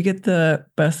 entrepreneur? Because you get the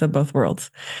best of both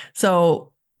worlds.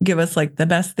 So give us like the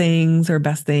best things or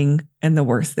best thing and the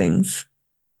worst things.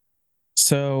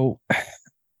 So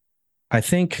I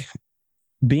think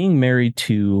being married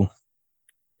to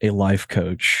a life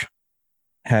coach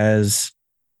has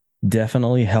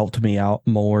definitely helped me out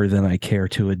more than I care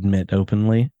to admit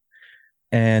openly.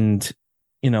 And,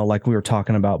 you know, like we were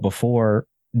talking about before,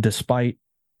 despite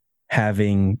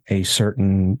having a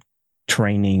certain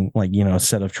training, like, you know, a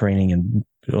set of training and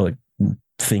like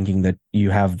thinking that you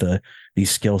have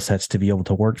these skill sets to be able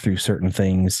to work through certain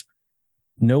things,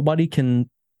 nobody can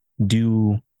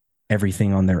do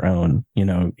everything on their own. You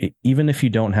know, even if you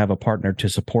don't have a partner to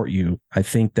support you, I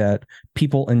think that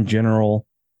people in general,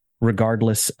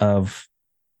 regardless of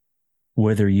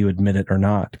whether you admit it or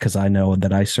not, because I know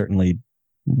that I certainly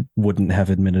wouldn't have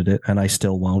admitted it and I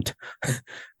still won't.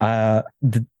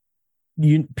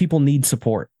 People need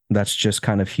support. That's just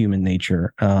kind of human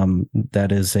nature.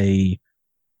 That is a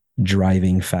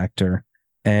driving factor.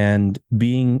 And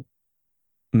being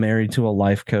married to a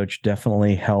life coach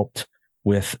definitely helped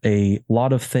with a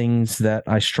lot of things that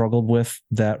I struggled with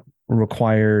that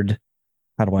required,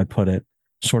 how do I put it,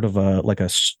 sort of a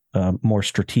more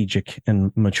strategic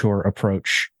and mature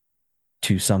approach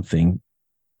to something,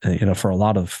 you know, for a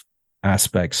lot of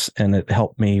aspects. And it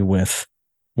helped me with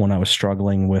when I was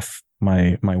struggling with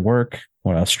my work,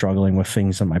 when I was struggling with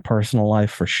things in my personal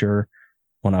life, for sure,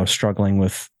 when I was struggling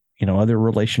with, you know, other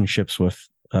relationships with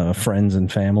friends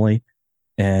and family.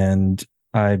 And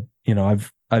I've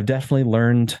definitely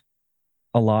learned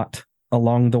a lot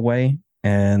along the way.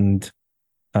 And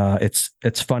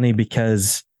it's funny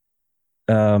because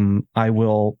I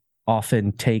will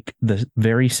often take the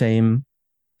very same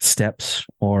steps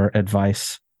or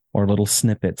advice or little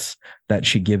snippets that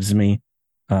she gives me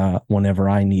whenever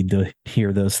I need to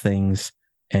hear those things.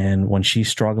 And when she's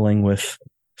struggling with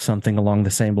something along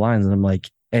the same lines, and I'm like,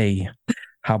 hey,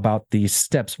 how about these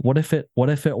steps? What if it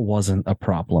wasn't a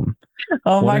problem?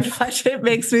 Oh my gosh, it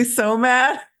makes me so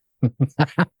mad.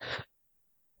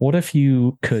 What if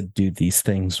you could do these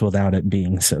things without it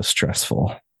being so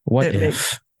stressful? What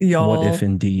if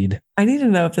indeed? I need to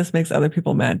know if this makes other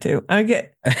people mad too. I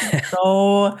get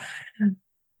so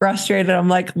frustrated. I'm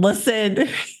like, listen,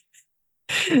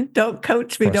 don't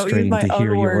coach me. Don't use my own words.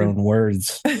 Your own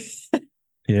words.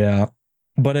 Yeah.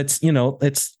 But it's, you know,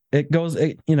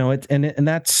 and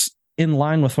that's in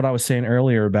line with what I was saying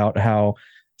earlier about how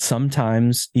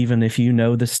sometimes, even if you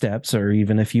know the steps, or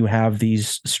even if you have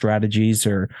these strategies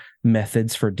or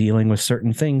methods for dealing with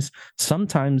certain things,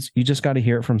 sometimes you just got to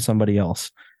hear it from somebody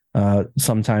else.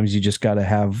 Sometimes you just got to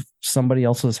have somebody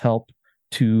else's help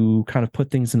to kind of put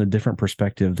things in a different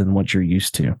perspective than what you're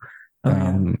used to.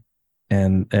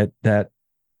 And that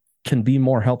can be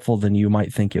more helpful than you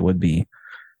might think it would be.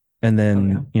 And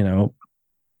then, you know,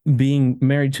 being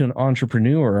married to an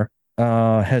entrepreneur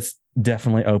has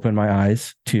definitely opened my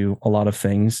eyes to a lot of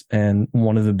things. And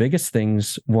one of the biggest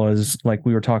things was, like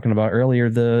we were talking about earlier,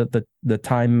 the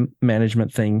time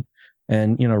management thing,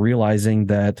 and, you know, realizing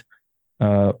that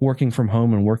working from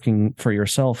home and working for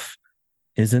yourself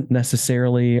isn't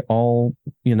necessarily all,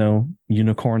 you know,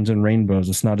 unicorns and rainbows.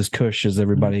 It's not as cush as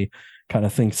everybody kind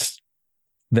of thinks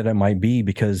that it might be,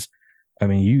 because I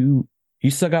mean, you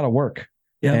still got to work.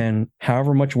 Yeah. And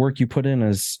however much work you put in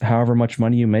is however much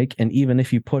money you make. And even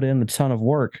if you put in a ton of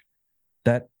work,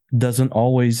 that doesn't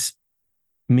always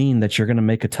mean that you're going to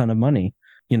make a ton of money.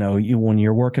 You know, when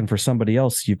you're working for somebody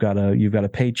else, you've got a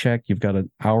paycheck, you've got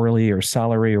an hourly or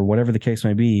salary or whatever the case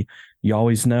may be. You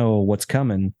always know what's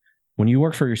coming. When you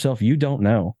work for yourself, you don't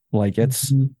know. Like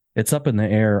it's up in the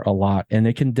air a lot, and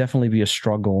it can definitely be a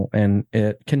struggle, and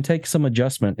it can take some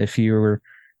adjustment if you're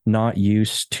not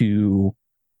used to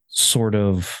sort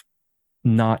of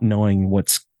not knowing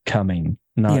what's coming,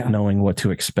 not knowing what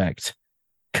to expect.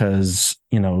 Because,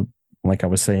 you know, like I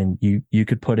was saying, you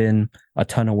could put in a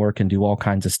ton of work and do all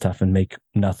kinds of stuff and make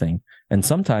nothing. And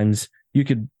sometimes you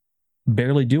could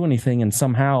barely do anything, and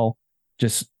somehow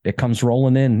just it comes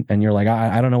rolling in, and you're like,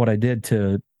 I don't know what I did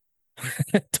to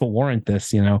to warrant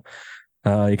this.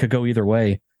 It could go either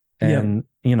way. And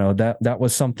that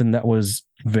was something that was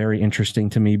very interesting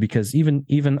to me, because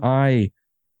even I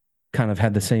kind of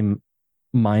had the same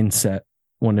mindset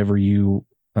whenever you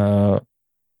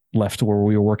left where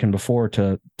we were working before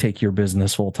to take your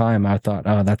business full time. I thought,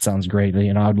 oh, that sounds great.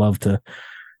 I'd love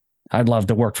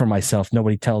to work for myself.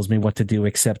 Nobody tells me what to do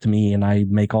except me, and I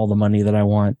make all the money that I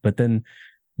want. But then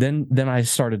I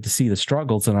started to see the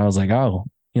struggles, and I was like, oh,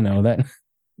 that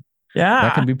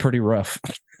can be pretty rough.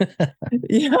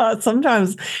 Yeah.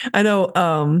 Sometimes I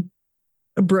know,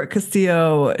 Brooke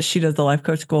Castillo, she does the Life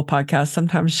Coach School podcast.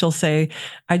 Sometimes she'll say,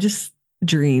 I just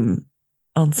dream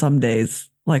on some days,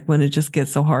 like when it just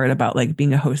gets so hard about like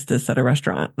being a hostess at a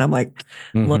restaurant. And I'm like,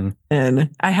 look, and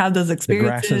I had those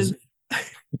experiences.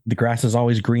 The grass is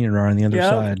always greener on the other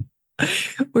side.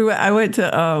 I went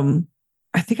to,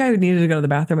 I think I needed to go to the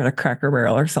bathroom at a Cracker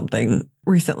Barrel or something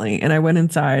recently. And I went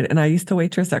inside, and I used to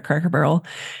waitress at Cracker Barrel,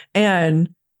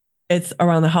 and it's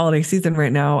around the holiday season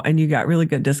right now, and you got really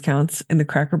good discounts in the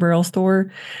Cracker Barrel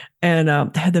store, and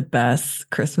they had the best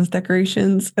Christmas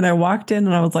decorations. And I walked in,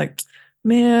 and I was like,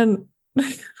 man,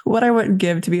 what I wouldn't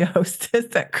give to be a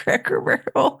hostess at Cracker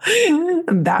Barrel.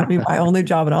 And that'd be my only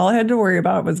job. And all I had to worry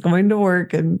about was going to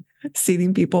work and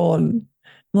seating people. And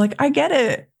I'm like, I get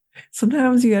it.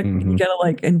 Sometimes you gotta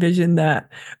like envision that.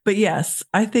 But yes,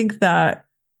 I think that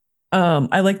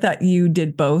I like that you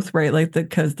did both, right? Like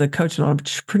because the coach and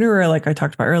entrepreneur, like I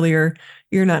talked about earlier,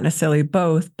 you're not necessarily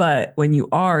both, but when you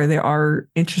are, there are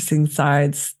interesting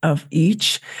sides of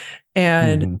each.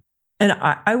 And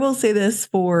I will say this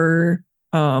for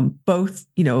both,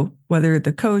 whether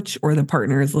the coach or the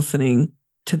partner is listening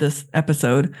to this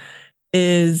episode,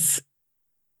 is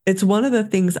it's one of the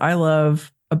things I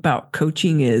love about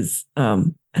coaching is,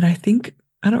 and I think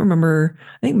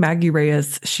Maggie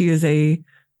Reyes, she is a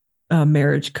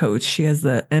marriage coach. She has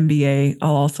the MBA.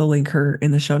 I'll also link her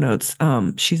in the show notes.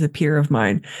 She's a peer of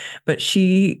mine, but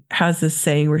she has this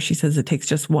saying where she says it takes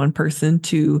just one person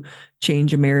to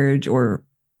change a marriage or,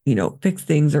 fix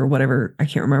things or whatever. I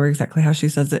can't remember exactly how she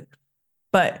says it,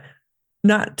 but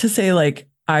not to say like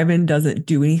Ivan doesn't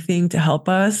do anything to help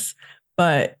us,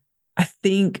 but I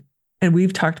think, and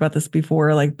we've talked about this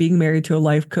before, like being married to a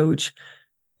life coach,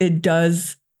 it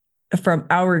does, from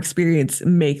our experience,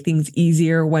 make things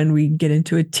easier when we get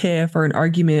into a tiff or an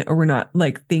argument, or we're not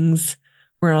on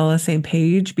the same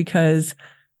page, because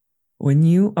when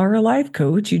you are a life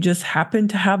coach, you just happen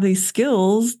to have these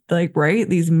skills, like, right?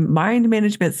 These mind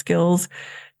management skills,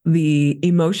 the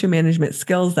emotion management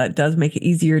skills that does make it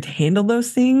easier to handle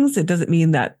those things. It doesn't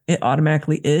mean that it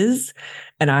automatically is.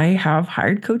 And I have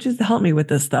hired coaches to help me with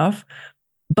this stuff.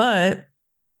 But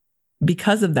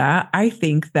because of that, I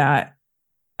think that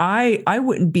I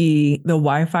wouldn't be the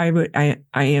Wi-Fi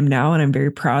I am now. And I'm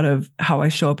very proud of how I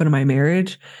show up in my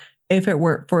marriage if it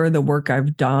weren't for the work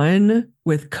I've done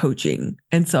with coaching.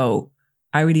 And so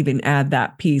I would even add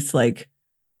that piece, like,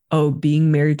 oh, being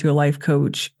married to a life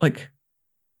coach, like,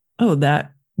 oh,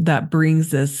 that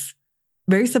brings this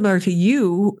very similar to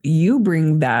you. You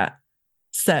bring that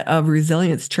set of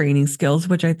resilience training skills,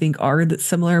 which I think are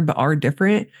similar, but are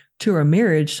different to our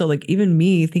marriage. So like even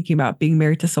me thinking about being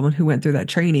married to someone who went through that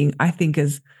training, I think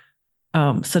is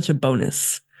such a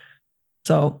bonus.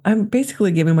 So I'm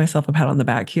basically giving myself a pat on the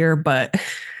back here, but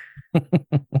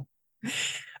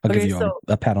I'll give you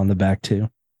a pat on the back too.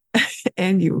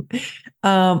 And you.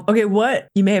 Okay, what,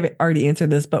 you may have already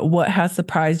answered this, but what has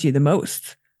surprised you the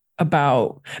most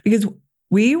about, because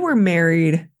we've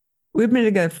been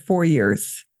together 4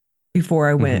 years before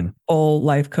I went full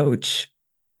life coach,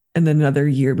 and then another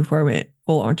year before I went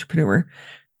full entrepreneur.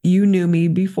 You knew me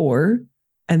before,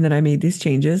 and then I made these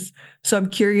changes. So I'm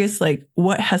curious, like,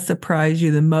 what has surprised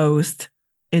you the most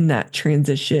in that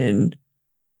transition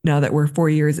now that we're 4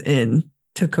 years in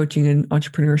to coaching and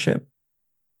entrepreneurship?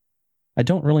 I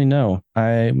don't really know.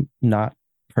 I'm not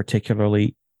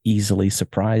particularly easily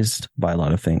surprised by a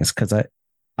lot of things, because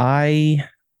I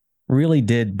really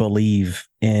did believe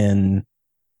in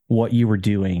what you were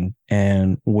doing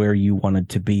and where you wanted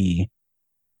to be.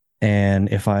 And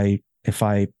if I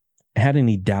had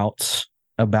any doubts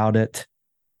about it,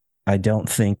 I don't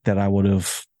think that I would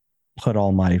have put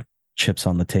all my chips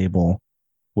on the table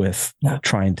with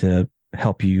trying to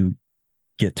help you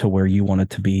get to where you wanted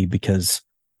to be. Because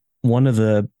one of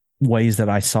the ways that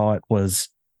I saw it was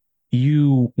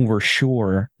you were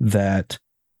sure that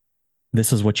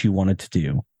this is what you wanted to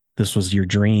do. This was your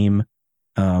dream.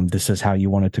 This is how you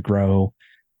wanted to grow.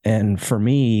 And for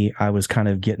me, I was kind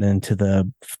of getting into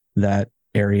that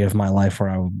area of my life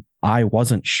where I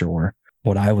wasn't sure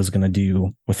what I was going to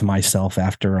do with myself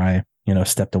after I,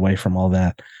 stepped away from all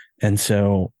that. And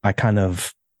so I kind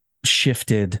of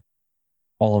shifted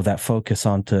all of that focus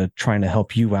onto trying to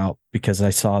help you out, because I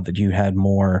saw that you had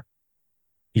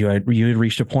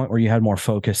reached a point where you had more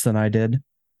focus than I did,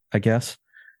 I guess.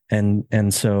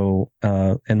 And so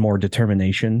and more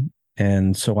determination.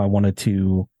 And so I wanted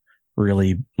to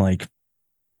really like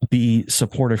be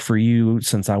supportive for you,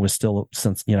 since I was still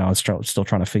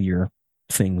trying to figure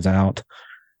things out.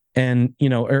 And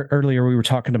earlier we were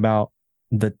talking about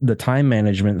the time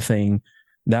management thing.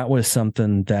 That was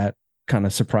something that kind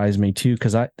of surprised me too,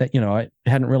 because I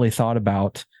hadn't really thought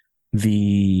about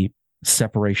the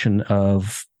separation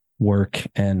of work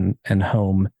and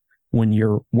home when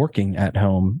you're working at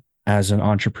home as an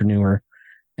entrepreneur.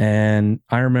 And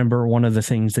I remember one of the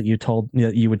things that you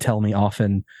would tell me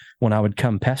often when I would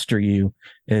come pester you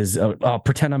is,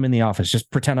 pretend I'm in the office, just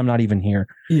pretend I'm not even here.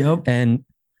 Yep. And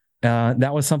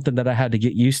that was something that I had to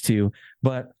get used to.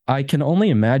 But I can only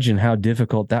imagine how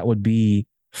difficult that would be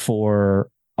for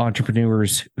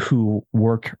entrepreneurs who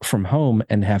work from home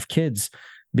and have kids,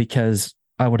 because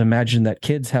I would imagine that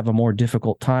kids have a more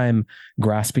difficult time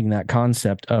grasping that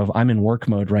concept of, I'm in work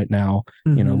mode right now,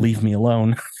 leave me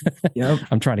alone. Yep.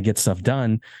 I'm trying to get stuff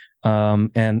done.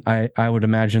 And I would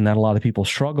imagine that a lot of people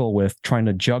struggle with trying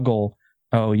to juggle,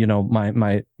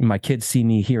 my kids see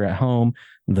me here at home.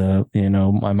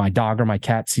 My dog or my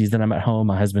cat sees that I'm at home.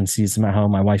 My husband sees them at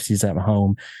home. My wife sees them at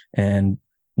home. And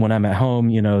when I'm at home,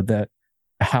 that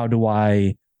how do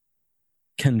I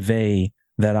convey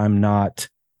that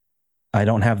I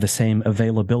don't have the same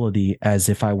availability as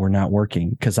if I were not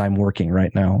working, because I'm working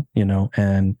right now,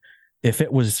 and if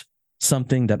it was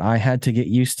something that I had to get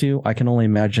used to, I can only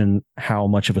imagine how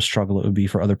much of a struggle it would be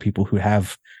for other people who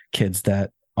have kids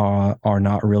that are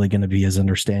not really going to be as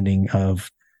understanding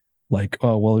of like,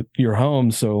 oh, well, you're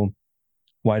home, so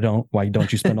why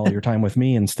don't you spend all your time with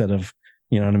me instead of,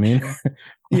 you know what I mean?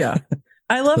 Yeah.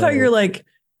 I love how you're like,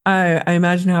 I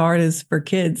imagine how hard it is for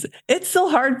kids. It's still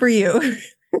hard for you.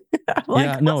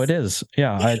 No, it is.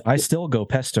 Yeah. I still go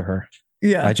pester her.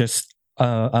 Yeah. I just,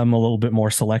 I'm a little bit more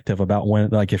selective about when,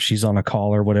 like if she's on a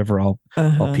call or whatever, I'll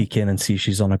peek in and see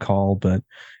she's on a call. But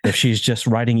if she's just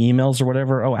writing emails or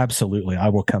whatever, oh, absolutely, I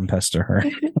will come pester her.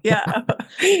 Yeah.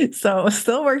 So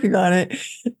still working on it.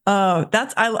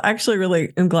 I actually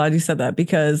really am glad you said that,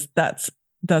 because that's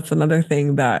another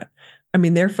thing that,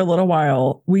 there for a little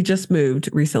while, we just moved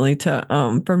recently to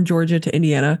from Georgia to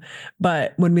Indiana.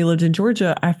 But when we lived in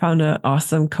Georgia, I found an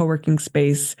awesome co-working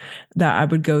space that I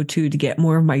would go to get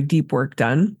more of my deep work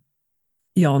done.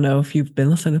 Y'all know, if you've been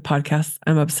listening to podcasts,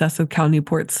 I'm obsessed with Cal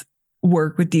Newport's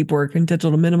work with deep work and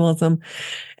digital minimalism.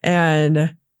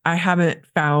 And I haven't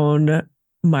found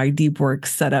my deep work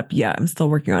set up yet. I'm still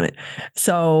working on it.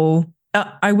 So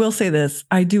I will say this.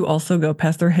 I do also go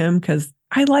pester him because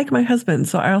I like my husband.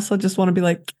 So I also just want to be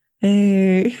like,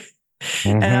 hey.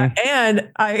 Mm-hmm. And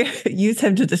I use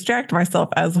him to distract myself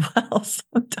as well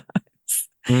sometimes.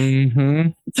 Mm-hmm.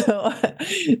 So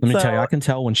let me tell you, I can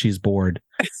tell when she's bored,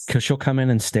 because she'll come in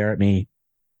and stare at me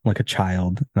like a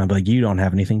child. And I'm like, you don't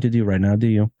have anything to do right now, do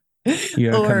you?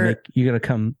 You gotta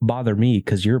come bother me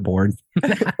because you're bored.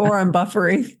 Or I'm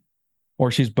buffering. Or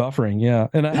she's buffering, yeah.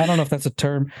 And I don't know if that's a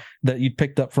term that you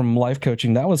picked up from life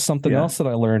coaching. That was something else that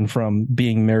I learned from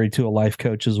being married to a life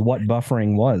coach, is what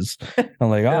buffering was.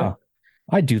 I'm like,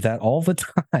 I do that all the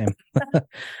time.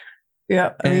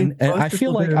 Yeah. And I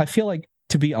feel like,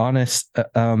 to be honest,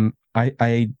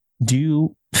 I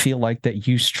do feel like that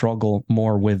you struggle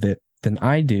more with it than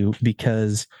I do,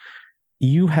 because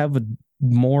you have a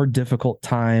more difficult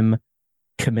time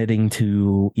committing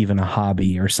to even a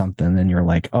hobby or something. And you're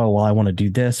like, oh, well, I want to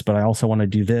do this, but I also want to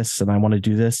do this, and I want to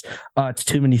do this. It's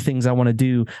too many things I want to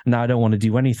do. Now I don't want to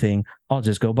do anything. I'll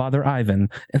just go bother Ivan.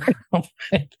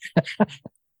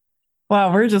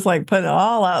 Wow, we're just like putting it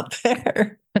all out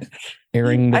there.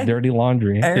 Airing the dirty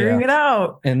laundry. Airing it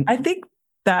out. And I think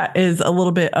that is a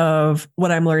little bit of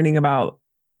what I'm learning about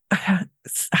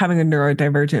having a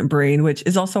neurodivergent brain, which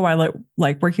is also why I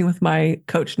like working with my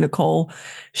coach, Nicole.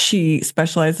 She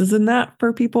specializes in that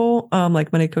for people,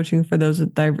 like money coaching for those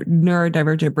with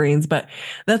neurodivergent brains. But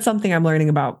that's something I'm learning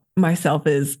about myself,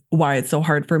 is why it's so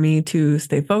hard for me to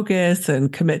stay focused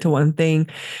and commit to one thing.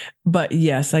 But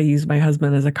yes, I use my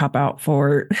husband as a cop out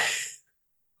for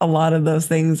a lot of those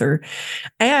things.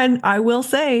 And I will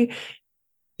say,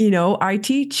 I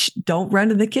teach, don't run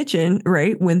to the kitchen,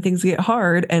 right? When things get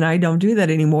hard. And I don't do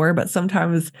that anymore. But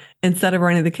sometimes instead of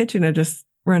running to the kitchen, I just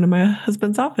run to my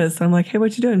husband's office. And I'm like, hey,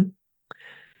 what you doing?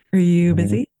 Are you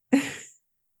busy?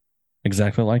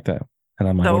 Exactly like that. And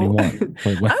I'm like, what do you want?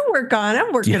 Wait, what?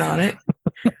 I'm working on it.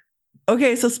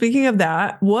 Okay, so speaking of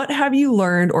that, what have you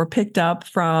learned or picked up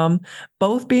from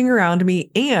both being around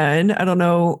me and I don't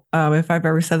know if I've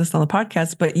ever said this on the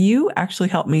podcast, but you actually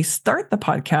helped me start the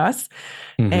podcast.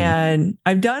 Mhm. And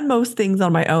I've done most things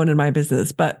on my own in my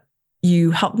business, but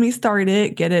you helped me start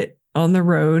it, get it on the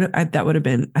road. That would have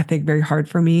been, I think, very hard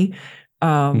for me.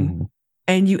 Mhm.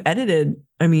 And you edited,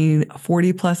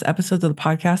 40 plus episodes of the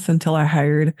podcast until I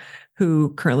hired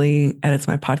who currently edits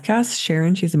my podcast,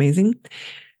 Sharon. She's amazing.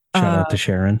 Shout out to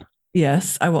Sharon.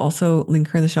 Yes, I will also link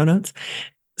her in the show notes.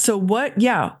 So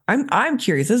I'm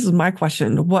curious. This is my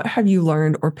question. What have you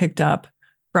learned or picked up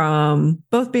from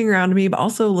both being around me, but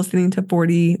also listening to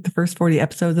the first 40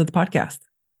 episodes of the podcast?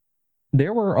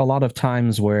 There were a lot of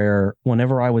times where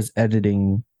whenever I was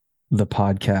editing the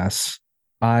podcasts,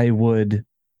 I would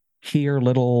hear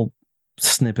little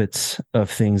snippets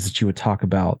of things that you would talk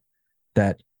about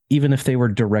that even if they were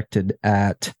directed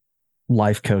at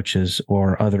life coaches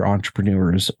or other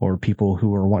entrepreneurs or people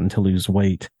who are wanting to lose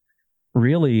weight,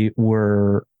 really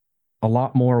were a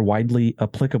lot more widely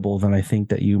applicable than I think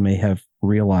that you may have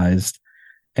realized.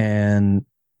 And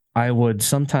I would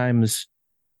sometimes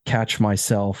catch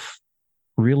myself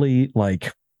really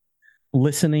like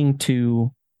listening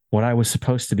to what I was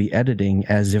supposed to be editing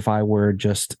as if I were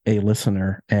just a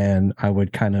listener, and I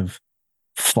would kind of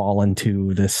fall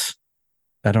into this.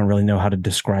 I don't really know how to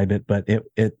describe it, but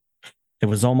it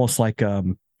was almost like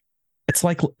it's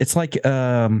like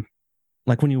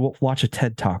when you watch a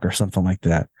TED Talk or something like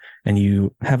that, and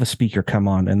you have a speaker come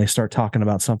on and they start talking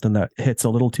about something that hits a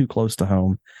little too close to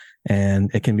home, and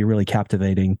it can be really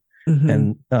captivating.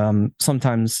 Mm-hmm. And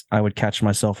sometimes I would catch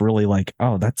myself really like,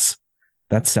 oh, that's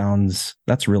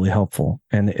really helpful.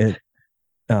 And it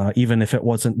even if it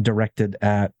wasn't directed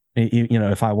at,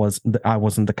 if I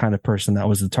wasn't the kind of person that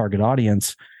was the target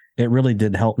audience, it really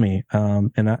did help me.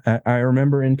 And I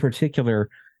remember in particular,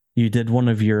 you did one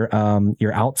of your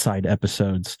outside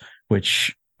episodes,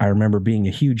 which I remember being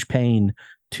a huge pain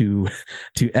to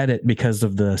edit because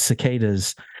of the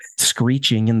cicadas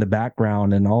screeching in the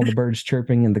background and all the birds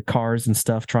chirping in the cars and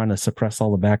stuff, trying to suppress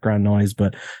all the background noise.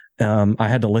 But I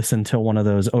had to listen to one of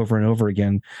those over and over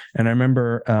again. And I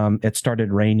remember it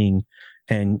started raining,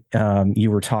 and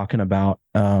you were talking about,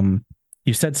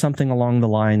 you said something along the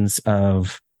lines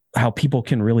of how people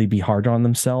can really be hard on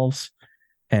themselves,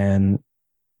 and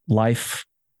life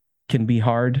can be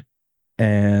hard.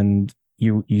 And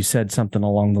you said something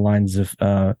along the lines of,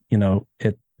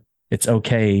 it's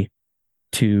okay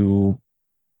to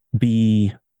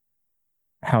be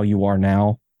how you are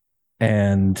now.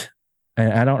 And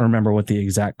I don't remember what the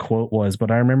exact quote was,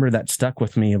 but I remember that stuck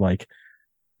with me. Like,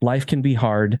 life can be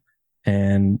hard.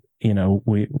 And,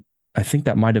 I think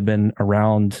that might've been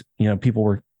around, we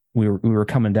were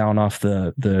coming down off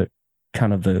the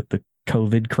kind of the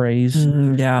COVID craze.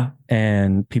 Yeah.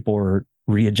 And people were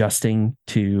readjusting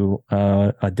to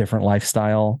a different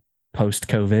lifestyle post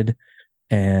COVID.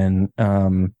 And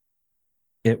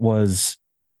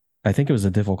I think it was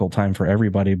a difficult time for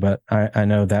everybody, but I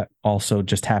know that also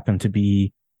just happened to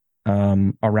be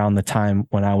around the time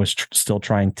when I was still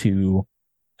trying to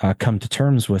come to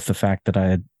terms with the fact that I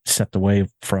had stepped away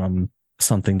from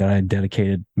something that I had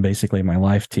dedicated basically my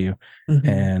life to. Mm-hmm.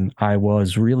 And I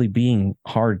was really being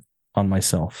hard on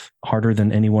myself, harder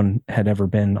than anyone had ever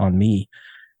been on me.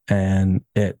 And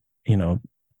it,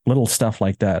 little stuff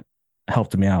like that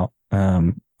helped me out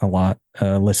a lot,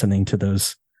 listening to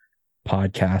those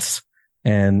podcasts.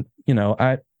 And,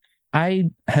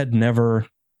 I'd never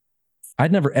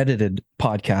edited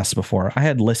podcasts before. I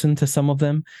had listened to some of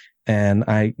them, and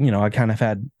I kind of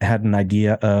had an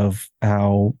idea of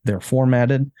how they're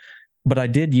formatted, but I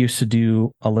did used to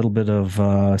do a little bit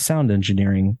of sound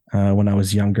engineering when I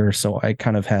was younger. So I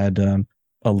kind of had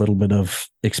a little bit of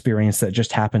experience that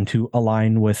just happened to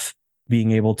align with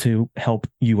being able to help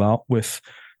you out with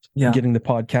getting the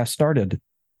podcast started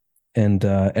and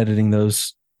editing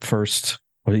those first,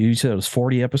 what you said it was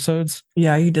 40 episods.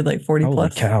 Yeah, you did like 40 Holy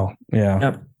plus. cow. Yeah.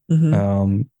 Yep.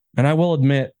 Mm-hmm. And I will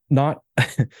admit, not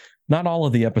all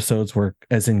of the episodes were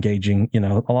as engaging.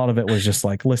 A lot of it was just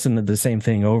like listen to the same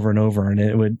thing over and over, and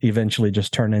it would eventually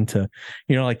just turn into,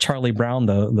 like Charlie Brown,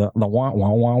 the wah wah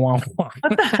wah wah wah.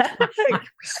 What the heck?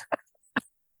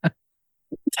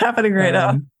 It's happening right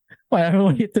now.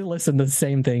 Well, you get to listen to the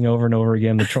same thing over and over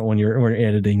again when you're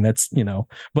editing. That's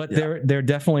but there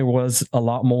definitely was a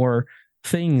lot more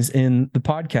things in the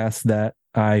podcast that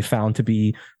I found to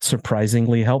be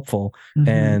surprisingly helpful. Mm-hmm.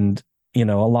 And a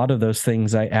lot of those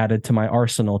things I added to my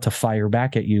arsenal to fire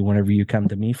back at you whenever you come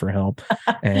to me for help,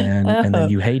 and then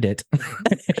you hate it.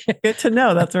 Good to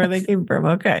know. That's where they came from.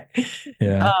 Okay.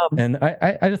 Yeah. And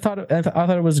I thought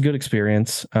it was a good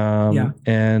experience.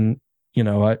 And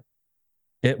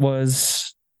it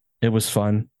was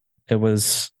fun. It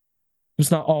was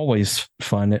not always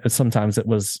fun. Sometimes it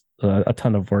was a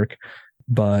ton of work,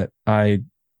 but I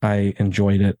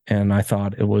enjoyed it, and I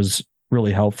thought it was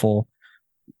really helpful,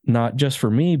 not just for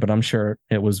me, but I'm sure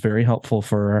it was very helpful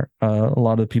for a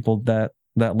lot of people that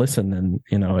listen.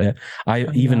 And I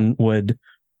even would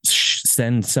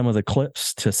send some of the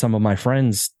clips to some of my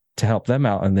friends to help them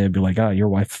out, and they'd be like, "Oh, your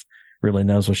wife really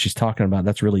knows what she's talking about.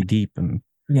 That's really deep." And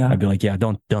I'd be like, "Yeah,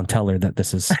 don't tell her that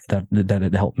this is that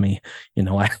it helped me.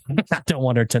 I don't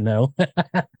want her to know."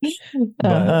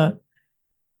 But,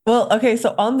 Well, okay.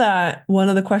 So on that, one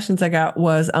of the questions I got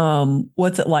was,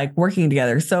 what's it like working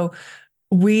together? So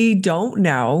we don't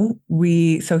now.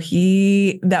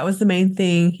 That was the main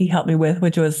thing he helped me with,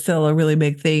 which was still a really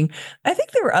big thing. I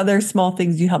think there were other small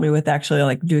things you helped me with, actually,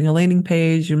 like doing a landing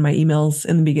page and my emails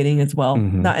in the beginning as well.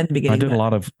 Not in the beginning.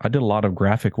 I did a lot of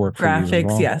graphic work for you as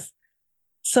well. Yes.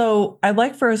 So I'd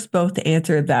like for us both to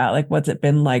answer that, like, what's it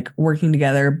been like working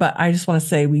together? But I just want to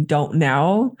say we don't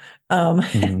now.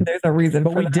 There's a reason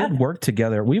but for we that. did work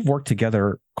together. We've worked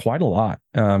together quite a lot.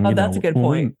 That's a good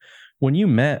point. When we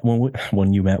met, we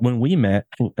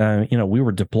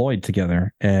were deployed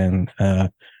together, and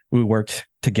we worked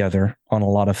together on a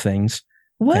lot of things.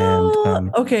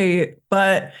 Well, okay,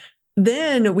 but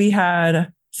then we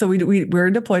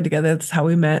were deployed together. That's how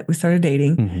we met. We started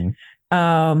dating.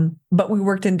 But we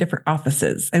worked in different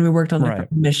offices, and we worked on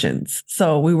different missions.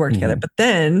 So we worked together. But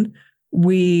then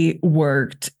we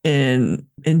worked in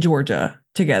Georgia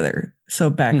together.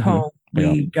 So back home,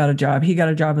 we got a job. He got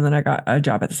a job, and then I got a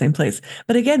job at the same place.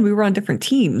 But again, we were on different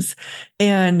teams,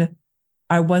 and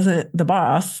I wasn't the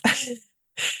boss.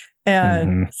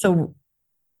 And so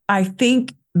I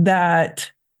think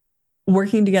that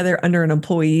working together under an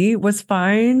employee was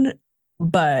fine,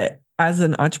 but as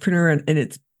an entrepreneur, and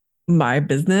it's my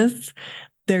business,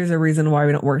 there's a reason why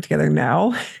we don't work together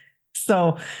now.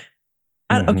 So,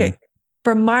 okay,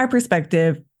 from my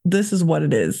perspective, this is what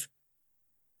it is.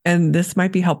 And this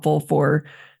might be helpful for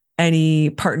any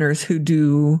partners who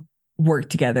do work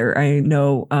together. I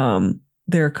know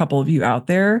there are a couple of you out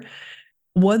there.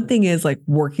 One thing is like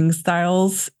working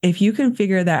styles. If you can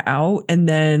figure that out, and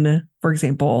then, for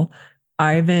example,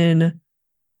 Ivan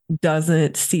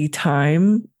doesn't see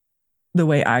time the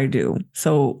way I do.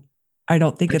 So I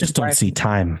don't think I just don't see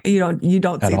time. You don't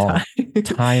see time.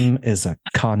 Time is a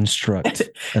construct,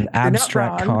 an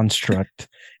abstract construct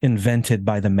invented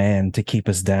by the man to keep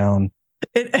us down.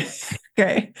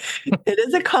 Okay. It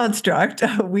is a construct.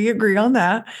 We agree on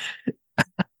that.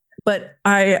 But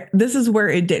this is where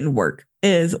it didn't work.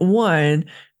 Is one,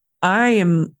 I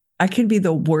can be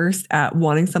the worst at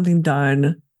wanting something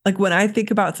done. Like when I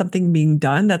think about something being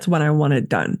done, that's when I want it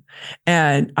done.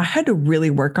 And I had to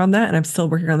really work on that. And I'm still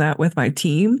working on that with my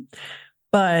team.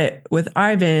 But with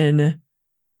Ivan,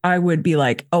 I would be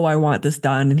like, oh, I want this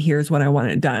done. And here's when I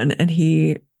want it done. And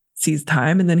he sees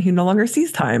time, and then he no longer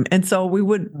sees time. And so we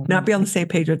would not be on the same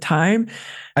page with time.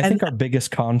 I think our biggest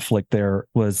conflict there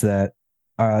was that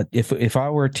if I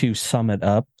were to sum it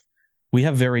up, we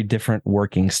have very different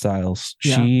working styles.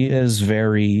 Yeah. She is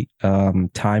very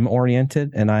time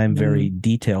oriented, and I am very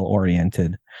detail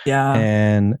oriented. Yeah.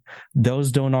 And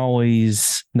those don't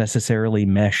always necessarily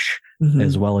mesh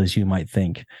as well as you might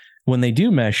think. When they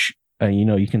do mesh,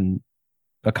 you can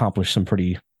accomplish some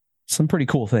pretty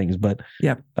cool things. But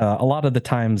a lot of the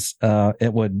times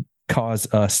it would cause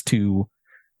us to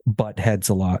butt heads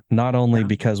a lot, not only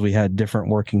because we had different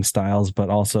working styles, but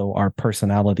also our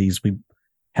personalities.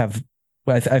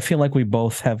 I feel like we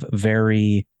both have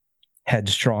very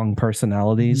headstrong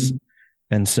personalities.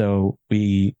 And so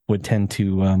we would tend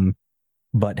to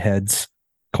butt heads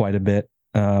quite a bit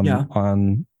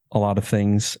on a lot of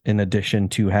things, in addition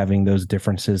to having those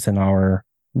differences in our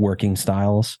working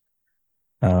styles.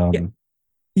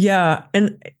 Yeah.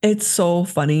 And it's so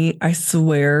funny. I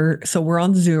swear. So we're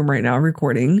on Zoom right now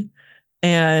recording,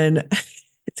 and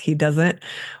he doesn't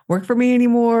work for me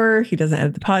anymore. He doesn't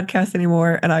edit the podcast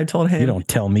anymore. And I told him, you don't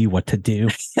tell me what to do.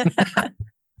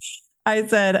 I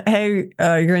said, hey,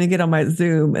 you're going to get on my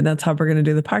Zoom, and that's how we're going to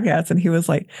do the podcast. And he was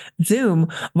like, Zoom?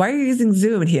 Why are you using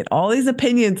Zoom? And he had all these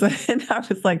opinions. And I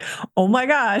was like, oh my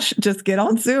gosh, just get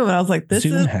on Zoom. And I was like,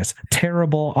 Zoom has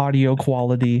terrible audio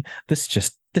quality.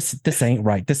 This ain't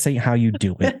right. This ain't how you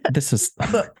do it. This is.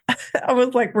 I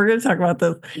was like, we're going to talk about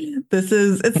this.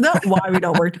 It's not why we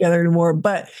don't work together anymore,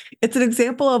 but it's an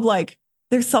example of like,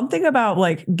 there's something about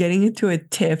like getting into a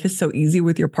tiff is so easy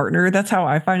with your partner. That's how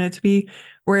I find it to be.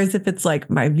 Whereas if it's like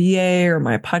my VA or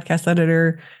my podcast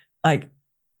editor, like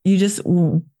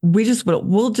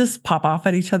we'll just pop off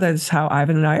at each other. That's how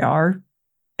Ivan and I are.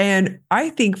 And I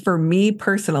think for me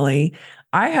personally,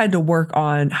 I had to work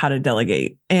on how to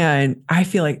delegate. And I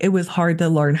feel like it was hard to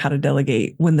learn how to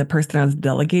delegate when the person I was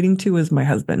delegating to was my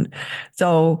husband.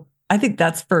 So I think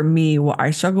that's for me what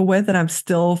I struggle with. And I'm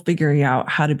still figuring out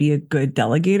how to be a good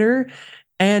delegator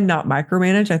and not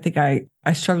micromanage. I think I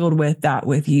struggled with that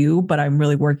with you, but I'm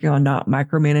really working on not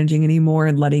micromanaging anymore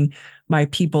and letting my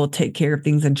people take care of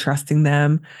things and trusting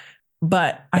them.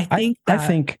 But I think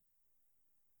that,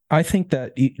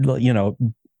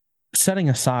 setting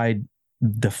aside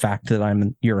the fact that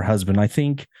I'm your husband, I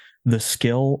think the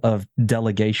skill of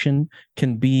delegation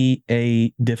can be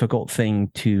a difficult thing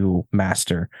to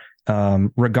master,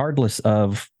 regardless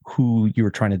of who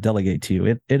you're trying to delegate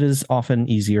to. It is often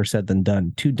easier said than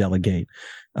done to delegate,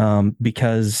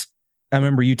 because I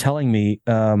remember you telling me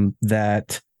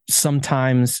that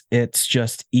sometimes it's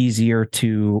just easier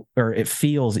to, or it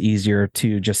feels easier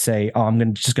to just say, oh,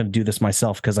 I'm just going to do this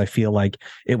myself, because I feel like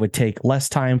it would take less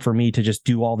time for me to just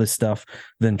do all this stuff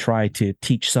than try to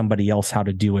teach somebody else how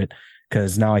to do it.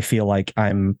 Because now I feel like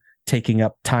I'm taking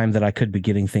up time that I could be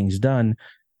getting things done,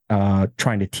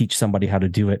 trying to teach somebody how to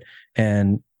do it.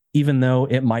 And even though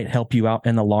it might help you out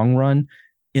in the long run,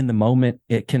 in the moment,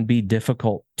 it can be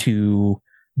difficult to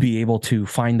be able to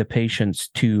find the patience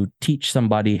to teach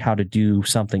somebody how to do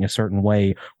something a certain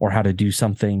way or how to do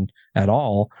something at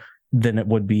all than it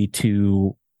would be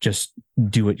to just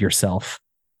do it yourself.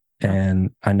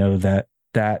 And I know that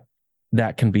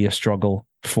can be a struggle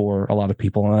for a lot of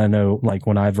people. And I know, like,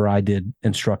 whenever I did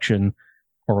instruction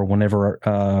or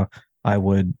whenever I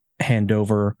would hand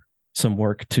over some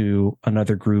work to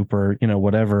another group or,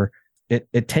 whatever,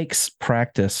 it takes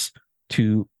practice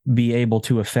to be able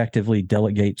to effectively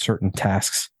delegate certain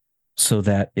tasks so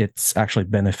that it's actually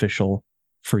beneficial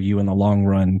for you in the long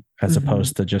run, as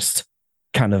opposed to just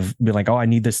kind of be like, oh, I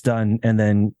need this done. And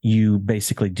then you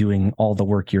basically doing all the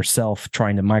work yourself,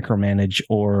 trying to micromanage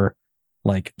or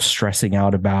like stressing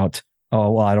out about, oh,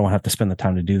 well, I don't have to spend the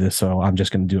time to do this, so I'm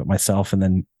just going to do it myself.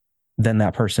 And then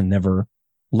that person never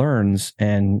learns,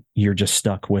 and you're just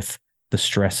stuck with the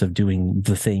stress of doing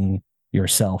the thing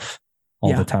yourself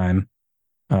all the time.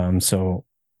 So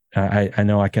I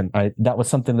know that was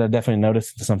something that I definitely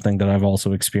noticed, something that I've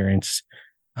also experienced,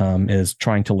 is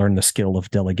trying to learn the skill of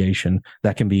delegation.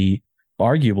 That can be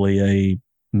arguably a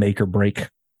make or break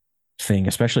thing,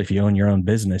 especially if you own your own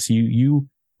business. You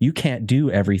can't do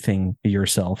everything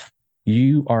yourself.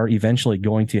 You are eventually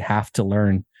going to have to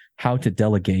learn how to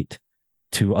delegate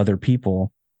to other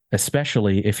people,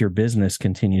 especially if your business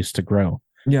continues to grow.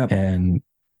 Yeah. And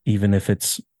even if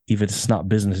it's not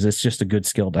business, it's just a good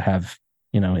skill to have,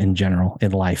 in general,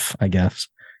 in life, I guess.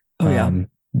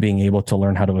 Being able to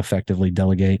learn how to effectively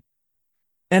delegate.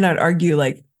 And I'd argue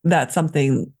like that's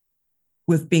something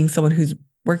with being someone who's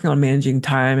working on managing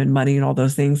time and money and all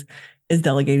those things is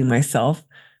delegating myself.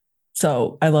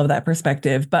 So I love that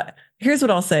perspective. But here's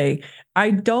what I'll say. I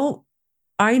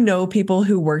know people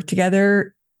who work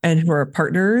together and who are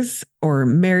partners or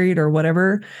married or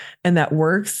whatever, and that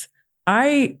works.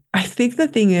 I think the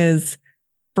thing is,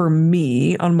 for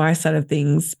me, on my side of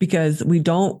things, because he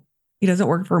doesn't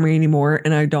work for me anymore,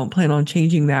 and I don't plan on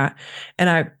changing that.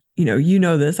 And you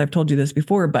know this, I've told you this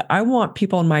before, but I want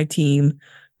people on my team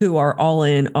who are all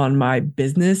in on my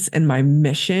business and my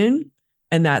mission.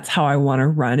 And that's how I want to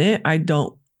run it.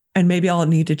 And maybe I'll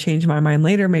need to change my mind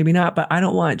later, maybe not, but I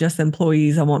don't want just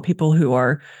employees. I want people who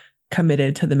are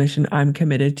committed to the mission I'm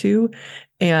committed to.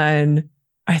 And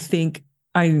I think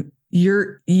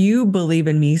you believe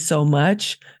in me so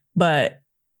much, but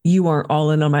you aren't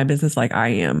all in on my business like I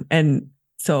am. And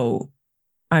so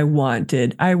I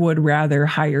would rather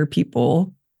hire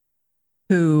people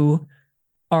who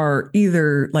are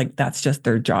either like, that's just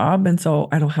their job, and so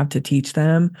I don't have to teach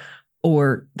them,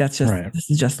 or This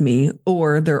is just me,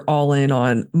 or they're all in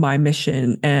on my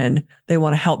mission and they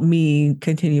want to help me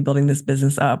continue building this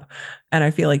business up. And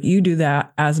I feel like you do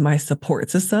that as my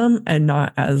support system and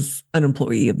not as an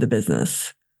employee of the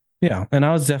business. Yeah. And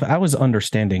I was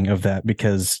understanding of that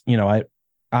because,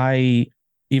 I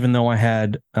even though I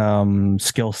had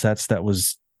skill sets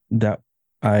that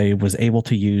I was able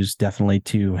to use definitely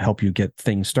to help you get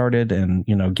things started and,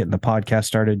 getting the podcast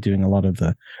started, doing a lot of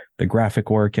the graphic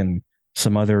work and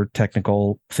some other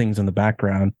technical things in the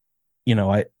background.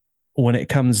 When it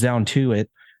comes down to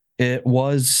it, it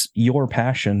was your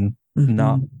passion,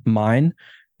 not mine.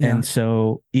 Yeah. And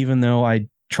so even though I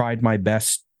tried my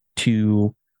best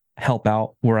to help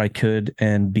out where I could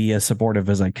and be as supportive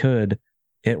as I could,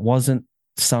 it wasn't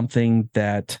something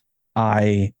that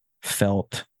I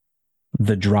felt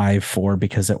the drive for,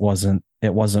 because it wasn't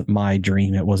my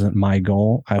dream. It wasn't my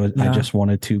goal. I just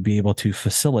wanted to be able to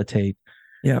facilitate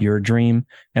your dream.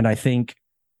 And I think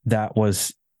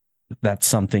that's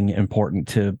something important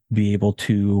to be able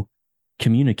to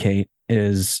communicate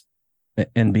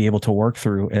and be able to work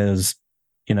through is,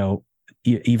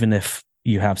 even if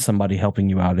you have somebody helping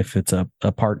you out, if it's a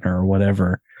partner or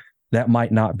whatever, that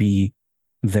might not be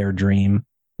their dream.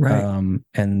 Right.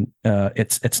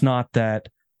 It's not that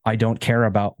I don't care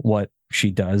about what she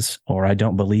does or I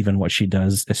don't believe in what she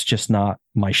does. It's just not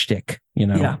my shtick,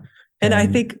 Yeah. And I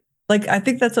think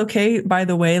that's okay, by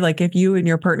the way. Like, if you and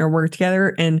your partner work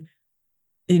together and,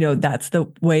 that's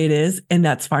the way it is and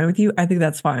that's fine with you, I think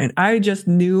that's fine. I just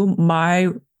knew my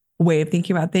way of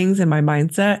thinking about things and my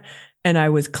mindset, and I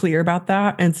was clear about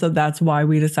that. And so that's why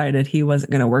we decided he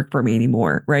wasn't going to work for me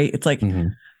anymore. Right. It's like,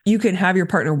 you can have your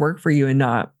partner work for you and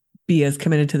not be as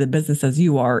committed to the business as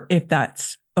you are, if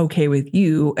that's okay with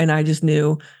you. And I just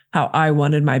knew how I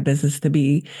wanted my business to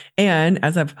be. And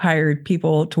as I've hired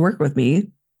people to work with me,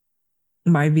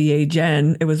 my VA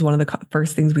Jen, it was one of the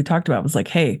first things we talked about was like,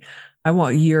 hey, I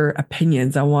want your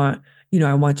opinions. I want you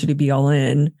to be all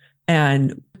in.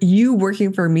 And you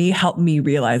working for me helped me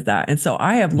realize that. And so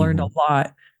I have learned a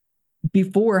lot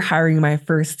before hiring my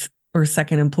first or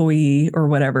second employee or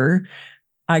whatever.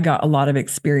 I got a lot of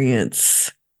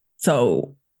experience.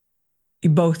 So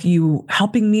both you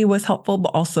helping me was helpful,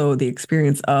 but also the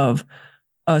experience of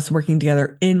us working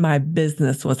together in my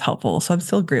business was helpful. So I'm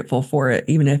still grateful for it,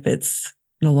 even if it's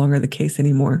no longer the case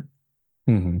anymore.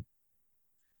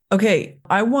 Okay.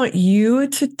 I want you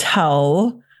to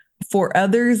tell, for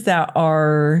others that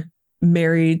are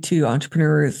married to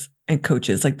entrepreneurs and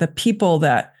coaches, like the people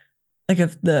that, like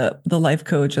if the life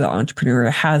coach or the entrepreneur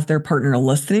has their partner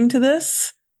listening to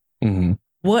this,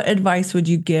 what advice would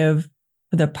you give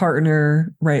the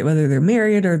partner, right? Whether they're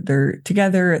married or they're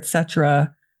together,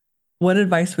 etc. What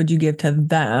advice would you give to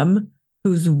them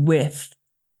who's with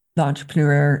the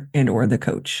entrepreneur and or the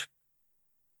coach?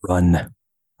 Run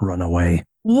away.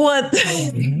 What?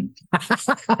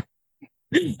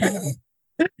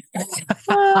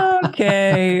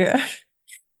 Okay.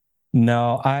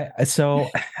 No, so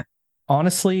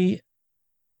honestly,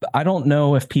 I don't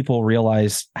know if people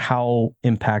realize how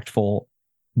impactful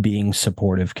being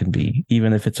supportive can be.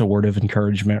 Even if it's a word of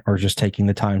encouragement or just taking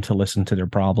the time to listen to their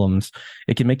problems,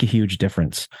 it can make a huge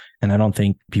difference. And I don't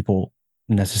think people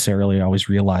necessarily always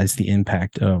realize the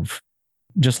impact of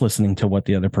just listening to what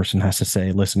the other person has to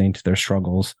say, listening to their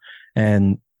struggles,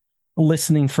 and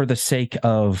listening for the sake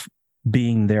of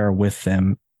being there with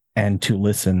them and to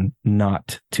listen,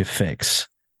 not to fix.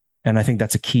 And I think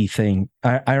that's a key thing.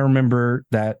 I remember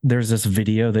that there's this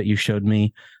video that you showed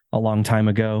me a long time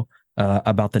ago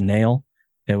about the nail.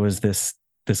 It was this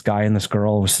guy and this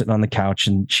girl was sitting on the couch,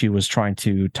 and she was trying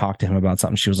to talk to him about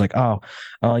something. She was like,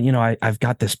 I've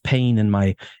got this pain in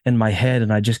my head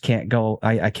and I just can't go.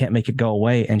 I can't make it go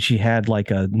away. And she had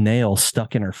like a nail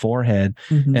stuck in her forehead.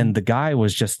 And the guy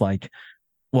was just like,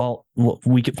 well,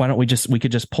 we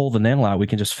could just pull the nail out. We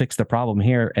can just fix the problem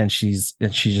here. And she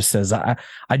just says, I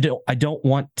don't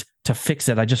want to fix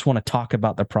it. I just want to talk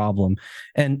about the problem.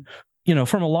 And,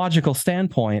 from a logical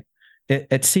standpoint,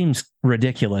 it seems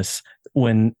ridiculous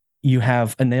when you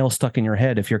have a nail stuck in your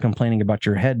head. If you're complaining about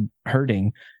your head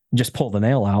hurting, just pull the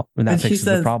nail out and that fixes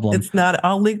the problem. It's not,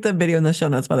 I'll link the video in the show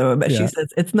notes, by the way, but she says,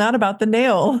 it's not about the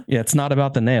nail. Yeah. It's not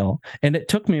about the nail. And it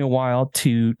took me a while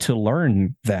to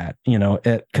learn that,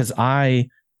 because I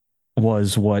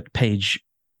was what Paige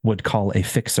would call a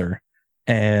fixer.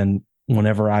 And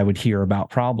whenever I would hear about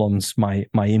problems, my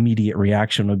immediate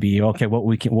reaction would be, okay,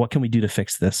 what can we do to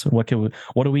fix this? What do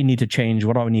we need to change?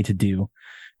 What do I need to do?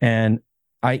 And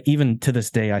I, even to this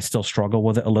day, I still struggle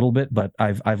with it a little bit, but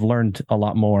I've learned a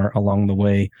lot more along the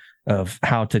way of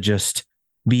how to just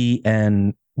be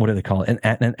an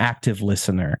active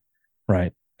listener,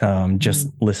 right? Just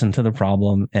listen to the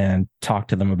problem and talk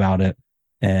to them about it,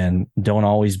 and don't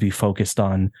always be focused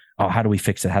on, how do we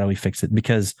fix it? How do we fix it?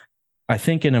 Because I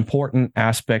think an important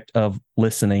aspect of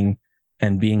listening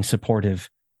and being supportive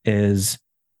is,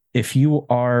 if you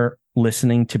are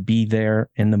listening to be there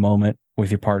in the moment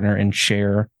with your partner and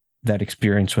share that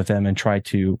experience with them and try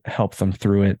to help them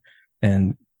through it,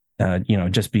 and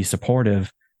just be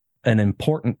supportive, an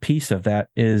important piece of that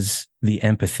is the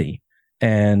empathy.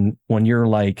 And when you're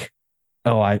like,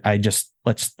 I just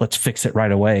let's fix it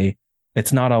right away,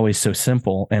 it's not always so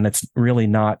simple, and it's really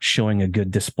not showing a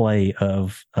good display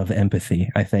of empathy,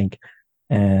 I think.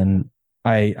 And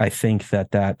I think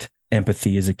that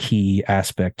empathy is a key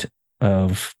aspect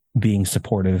of being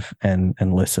supportive and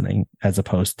listening, as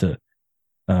opposed to,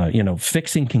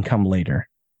 fixing can come later.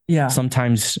 Yeah.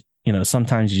 Sometimes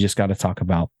you just got to talk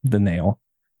about the nail.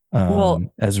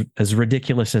 As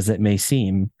ridiculous as it may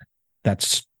seem,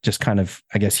 that's just kind of,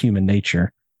 I guess, human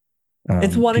nature.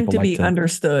 It's wanting to be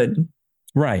understood.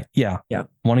 Right. Yeah. Yeah.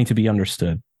 Wanting to be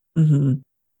understood. Mm-hmm.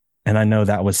 And I know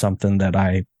that was something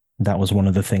that was one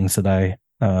of the things that I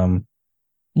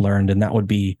learned. And that would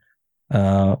be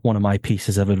one of my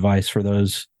pieces of advice for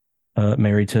those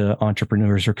married to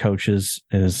entrepreneurs or coaches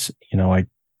is, I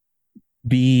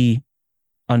be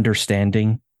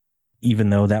understanding,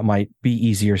 even though that might be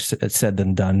easier said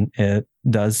than done. It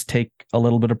does take a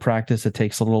little bit of practice. It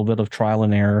takes a little bit of trial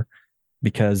and error,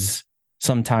 because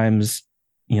sometimes,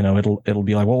 it'll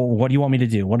be like, well, what do you want me to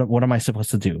do? What am I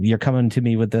supposed to do? You're coming to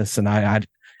me with this, and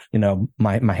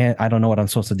my hand, I don't know what I'm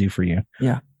supposed to do for you.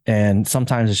 Yeah. And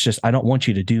sometimes it's just, I don't want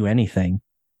you to do anything.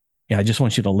 Yeah. I just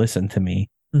want you to listen to me.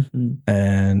 Mm-hmm.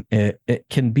 And it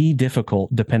can be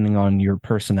difficult, depending on your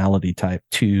personality type,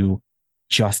 to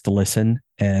just listen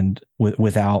and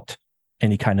without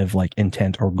any kind of like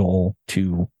intent or goal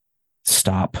to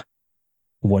stop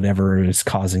whatever is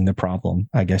causing the problem,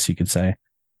 I guess you could say.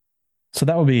 So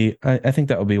that would be, I think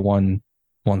that would be one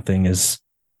thing is,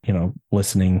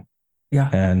 listening, yeah,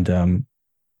 and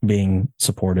being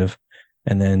supportive,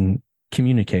 and then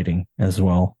communicating as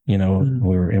well.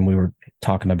 Mm-hmm. We were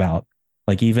talking about,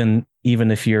 like, even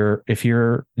if your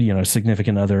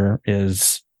significant other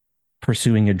is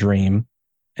pursuing a dream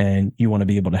and you want to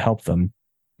be able to help them,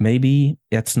 maybe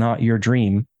it's not your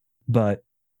dream, but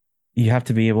you have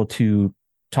to be able to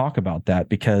talk about that,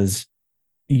 because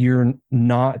you're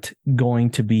not going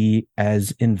to be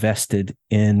as invested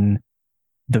in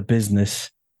the business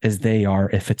as they are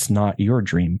if it's not your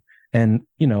dream. And,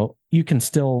 you can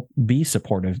still be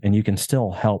supportive, and you can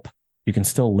still help, you can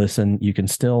still listen, you can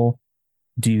still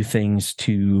do things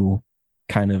to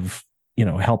kind of,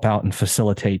 help out and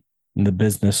facilitate the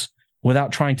business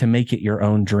without trying to make it your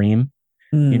own dream.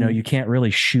 You can't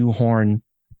really shoehorn.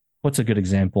 What's a good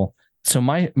example? So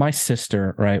my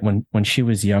sister, right, when she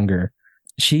was younger,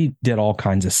 she did all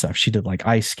kinds of stuff. She did like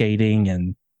ice skating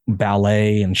and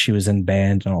ballet, and she was in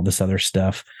band and all this other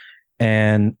stuff.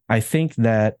 And I think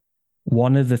that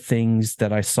one of the things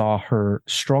that I saw her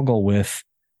struggle with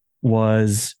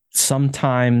was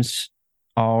sometimes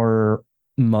our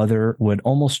mother would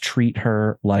almost treat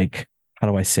her like, how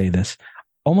do I say this?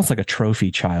 Almost like a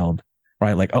trophy child,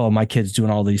 right? Like, oh, my kid's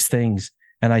doing all these things.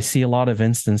 And I see a lot of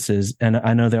instances, and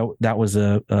I know that was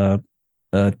a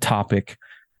topic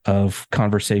of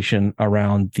conversation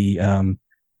around the,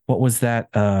 what was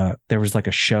that? There was like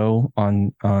a show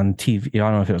on TV. I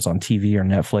don't know if it was on TV or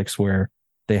Netflix, where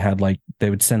they had they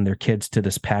would send their kids to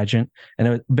this pageant, and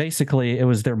it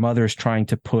was their mothers trying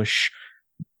to push.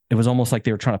 It was almost like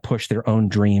they were trying to push their own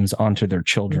dreams onto their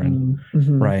children.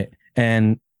 Mm-hmm. Right.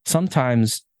 And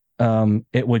sometimes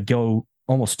it would go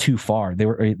almost too far. They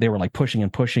were like pushing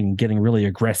and pushing, getting really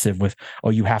aggressive with, oh,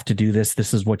 you have to do this.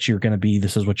 This is what you're going to be.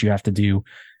 This is what you have to do.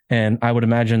 And I would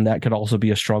imagine that could also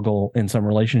be a struggle in some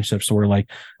relationships where, like,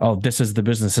 oh, this is the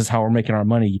business. This is how we're making our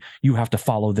money. You have to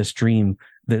follow this dream.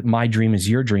 That my dream is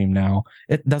your dream now.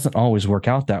 It doesn't always work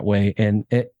out that way. And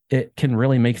it can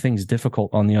really make things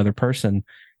difficult on the other person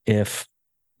if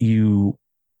you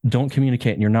don't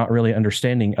communicate and you're not really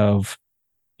understanding of,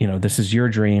 this is your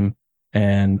dream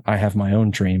and I have my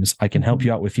own dreams. I can help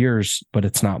you out with yours, but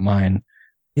it's not mine.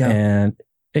 Yeah. And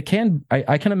it can,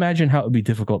 I can imagine how it would be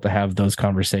difficult to have those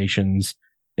conversations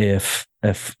if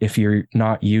you're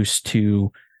not used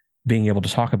to being able to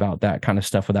talk about that kind of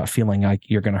stuff without feeling like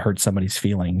you're going to hurt somebody's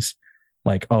feelings.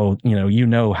 Like, oh,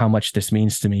 how much this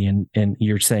means to me. And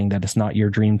you're saying that it's not your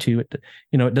dream too.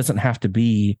 It doesn't have to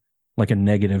be like a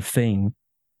negative thing,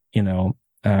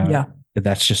 yeah.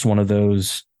 That's just one of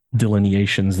those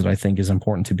delineations that I think is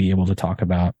important to be able to talk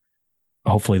about.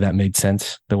 Hopefully that made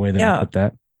sense the way that I put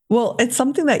that. Well, it's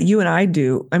something that you and I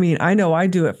do. I mean, I know I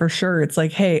do it for sure. It's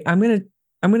like, hey, I'm going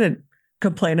to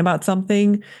complain about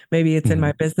something. Maybe it's in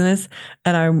my business,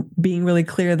 and I'm being really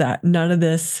clear that none of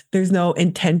this, there's no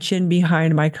intention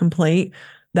behind my complaint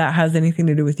that has anything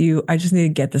to do with you. I just need to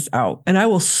get this out. And I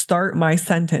will start my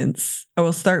sentence. I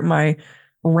will start my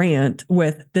rant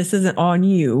with, this isn't on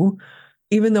you.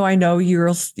 Even though I know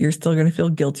you're still going to feel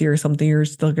guilty or something, you're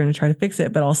still going to try to fix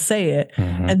it, but I'll say it.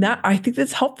 Mm-hmm. And that, I think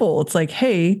that's helpful. It's like,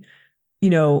 hey,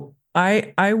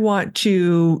 I want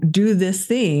to do this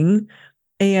thing,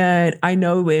 and I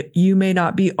know you may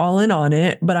not be all in on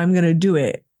it, but I'm going to do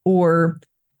it. Or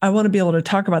I want to be able to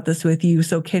talk about this with you.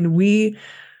 So can we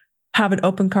have an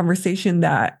open conversation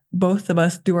that both of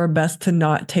us do our best to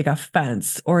not take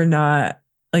offense or not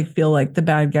like feel like the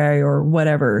bad guy or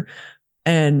whatever.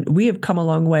 And we have come a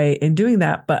long way in doing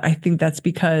that. But I think that's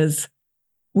because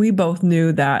we both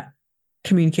knew that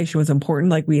communication was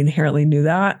important. Like we inherently knew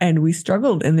that. And we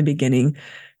struggled in the beginning,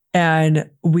 and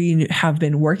we have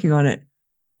been working on it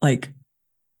like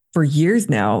for years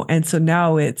now. And so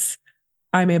now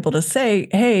I'm able to say,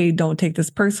 hey, don't take this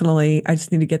personally. I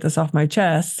just need to get this off my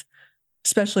chest,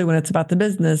 especially when it's about the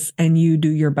business and you do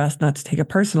your best not to take it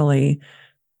personally.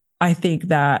 I think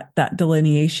that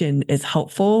delineation is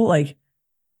helpful. Like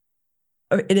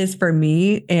it is for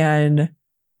me.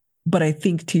 But I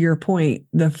think to your point,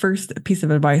 the first piece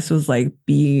of advice was like,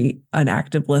 be an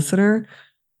active listener.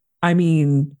 I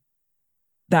mean,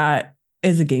 that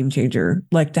is a game changer.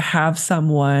 Like to have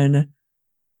someone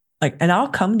like, and I'll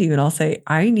come to you and I'll say,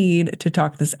 I need to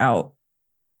talk this out.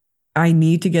 I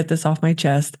need to get this off my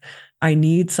chest. I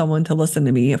need someone to listen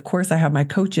to me. Of course, I have my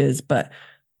coaches, but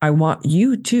I want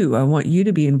you too. I want you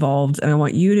to be involved, and I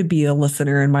want you to be a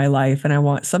listener in my life.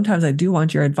 And sometimes I do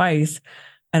want your advice,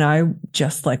 and I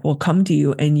just like will come to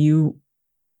you, and you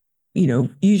know,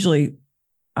 usually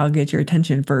I'll get your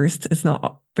attention first. It's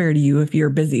not fair to you if you're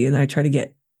busy and I try to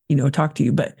get, talk to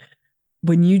you. But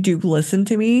when you do listen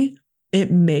to me, it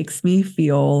makes me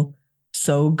feel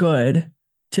so good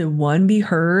to one, be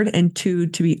heard, and two,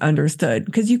 to be understood.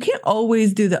 Because you can't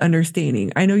always do the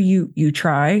understanding. I know you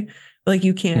try, like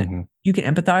you can't, you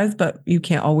can empathize, but you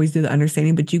can't always do the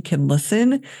understanding, but you can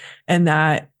listen. And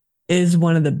that is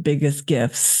one of the biggest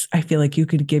gifts I feel like you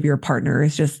could give your partner,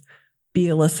 is just be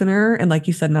a listener. And like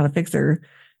you said, not a fixer.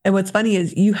 And what's funny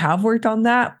is you have worked on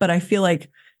that, but I feel like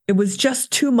it was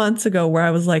just 2 months ago where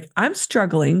I was like, I'm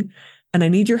struggling and I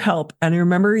need your help. And I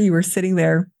remember you were sitting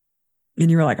there and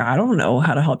you were like, I don't know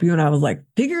how to help you. And I was like,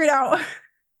 figure it out.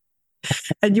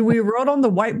 And we wrote on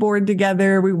the whiteboard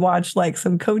together. We watched like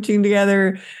some coaching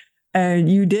together, and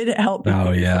you did help me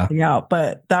figure something out.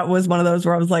 But that was one of those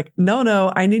where I was like,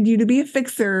 no, I need you to be a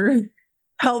fixer.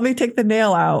 Help me take the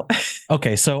nail out.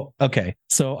 Okay. So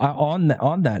on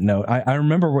that note, I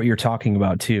remember what you're talking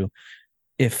about too.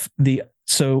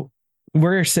 So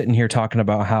we're sitting here talking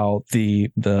about how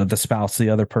the spouse, the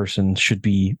other person, should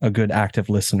be a good active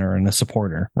listener and a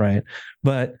supporter, right?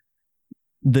 But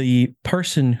the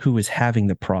person who is having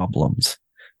the problems,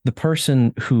 the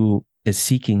person who is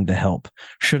seeking the help,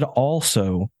 should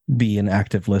also be an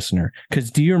active listener. Because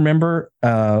do you remember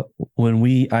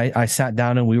when I sat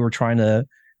down and we were trying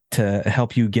to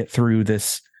help you get through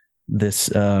this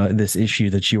issue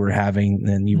that you were having,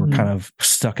 and you were kind of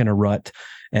stuck in a rut,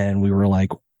 and we were like,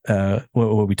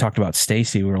 when we talked about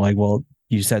Stacy, we were like, well,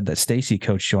 you said that Stacy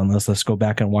coached you on this. Let's go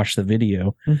back and watch the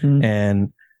video.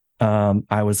 And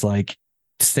I was like,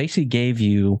 Stacy gave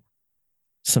you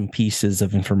some pieces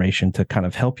of information to kind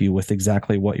of help you with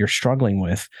exactly what you're struggling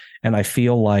with. And I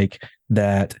feel like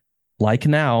that, like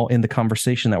now in the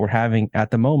conversation that we're having at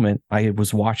the moment, I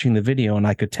was watching the video and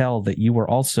I could tell that you were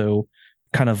also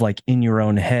kind of like in your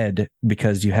own head,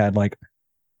 because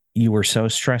you were so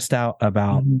stressed out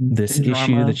about this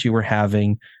issue that you were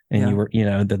having, and you were,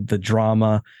 the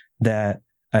drama that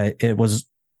it was.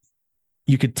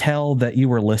 You could tell that you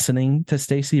were listening to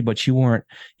Stacy, but you weren't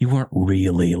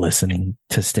really listening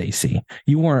to Stacy.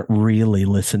 You weren't really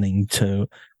listening to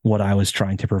what I was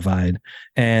trying to provide.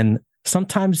 And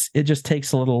sometimes it just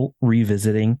takes a little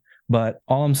revisiting, but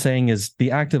all I'm saying is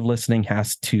the active listening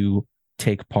has to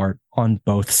take part on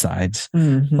both sides.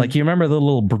 Like, you remember the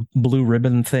little blue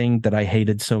ribbon thing that I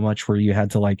hated so much, where you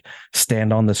had to like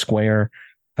stand on the square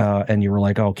and you were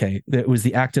like, okay, it was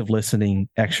the active listening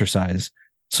exercise.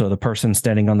 So the person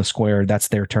standing on the square, that's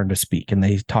their turn to speak, and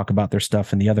they talk about their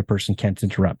stuff and the other person can't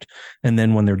interrupt. And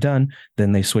then when they're done,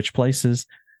 then they switch places.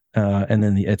 And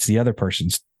then it's the other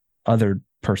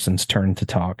person's turn to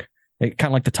talk. Kind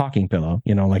of like the talking pillow,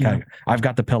 I've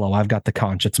got the pillow, I've got the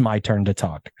conch. It's my turn to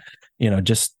talk.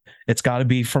 It's got to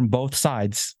be from both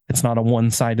sides. It's not a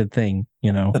one-sided thing,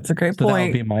 That's a great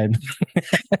point. That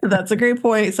would be That's a great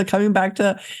point. So coming back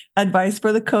to advice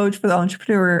for the coach, for the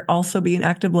entrepreneur, also be an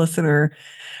active listener.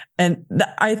 And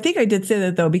I think I did say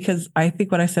that though, because I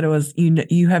think what I said was,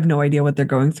 you have no idea what they're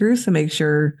going through. So make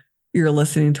sure you're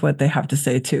listening to what they have to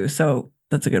say too. So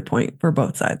that's a good point for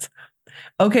both sides.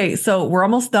 Okay. So we're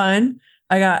almost done.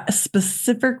 I got a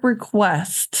specific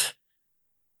request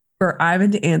for Ivan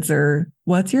to answer.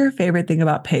 What's your favorite thing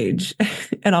about Paige?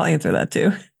 And I'll answer that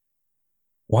too.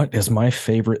 What is my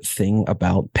favorite thing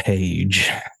about Paige?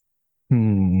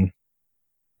 You're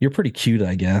pretty cute,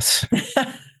 I guess.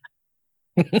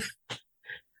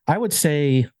 I would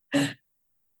say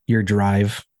your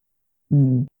drive.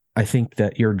 I think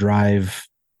that your drive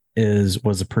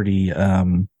was a pretty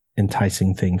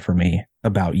enticing thing for me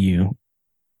about you.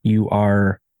 You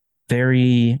are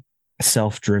very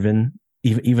self-driven,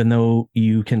 even though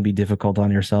you can be difficult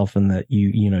on yourself and that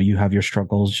you have your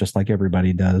struggles just like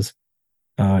everybody does.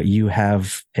 You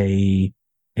have a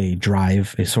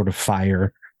drive, a sort of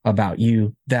fire about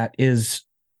you that is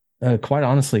quite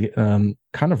honestly kind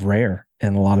of rare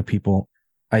in a lot of people.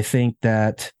 I think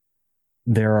that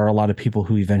there are a lot of people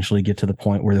who eventually get to the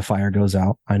point where the fire goes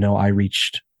out. I know I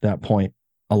reached that point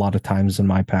a lot of times in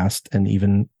my past and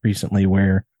even recently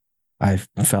where I've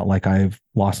felt like I've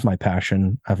lost my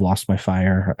passion. I've lost my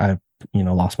fire. I've,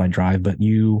 lost my drive, but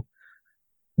you,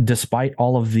 despite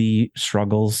all of the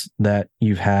struggles that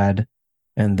you've had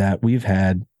and that we've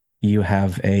had, you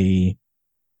have a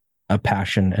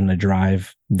passion and a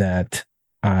drive that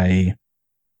I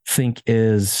think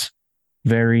is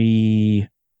very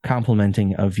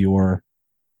complimenting of your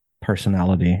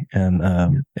personality.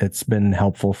 And it's been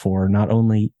helpful for not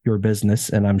only your business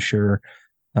and I'm sure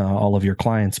all of your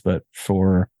clients, but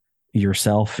for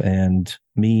yourself and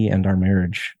me and our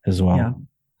marriage as well. Yeah.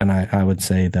 And I would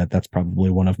say that that's probably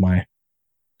one of my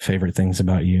favorite things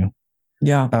about you.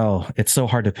 Yeah. Oh, it's so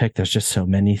hard to pick. There's just so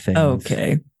many things.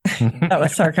 Okay. That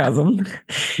was sarcasm.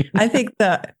 I think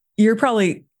that you're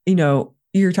probably,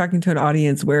 you're talking to an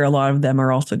audience where a lot of them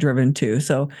are also driven too.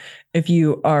 So if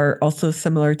you are also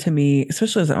similar to me,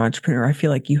 especially as an entrepreneur, I feel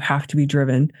like you have to be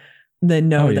driven. Then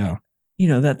know that,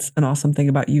 that's an awesome thing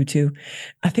about you too.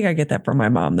 I think I get that from my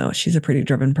mom though. She's a pretty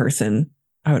driven person.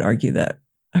 I would argue that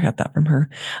I got that from her.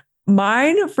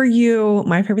 Mine for you,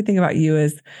 my favorite thing about you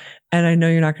is, and I know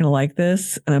you're not going to like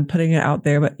this, and I'm putting it out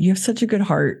there, but you have such a good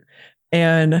heart.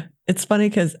 And it's funny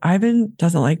because Ivan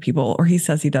doesn't like people, or he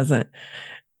says he doesn't.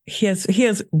 He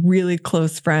has really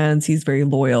close friends. He's very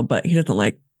loyal, but he doesn't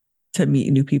like to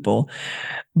meet new people.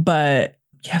 But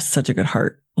you have such a good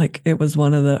heart. Like it was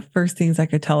one of the first things I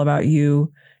could tell about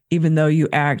you, even though you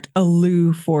act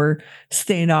aloof or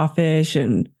standoffish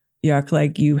and you act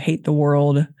like you hate the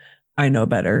world. I know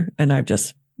better. And I've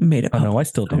just made it. I know I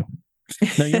still do.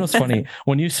 No, what's funny?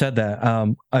 When you said that,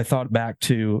 I thought back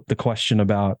to the question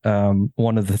about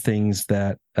one of the things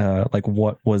that like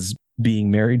what was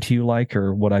being married to you like,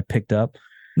 or what I picked up.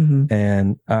 Mm-hmm.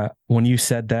 And when you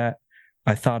said that,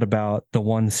 I thought about the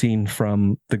one scene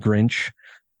from The Grinch,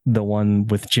 the one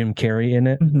with Jim Carrey in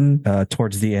it, mm-hmm.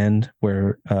 Towards the end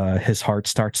where his heart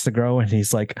starts to grow and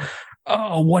he's like,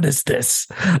 oh, what is this?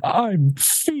 I'm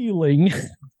feeling.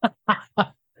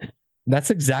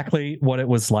 That's exactly what it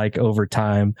was like over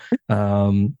time.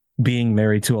 Being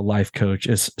married to a life coach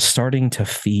is starting to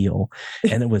feel,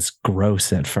 and it was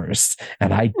gross at first,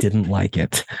 and I didn't like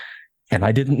it, and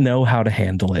I didn't know how to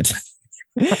handle it.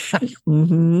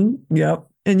 Mm-hmm. Yep.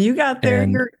 And you got there.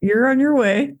 And you're on your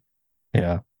way.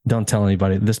 Yeah. Don't tell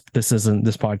anybody. This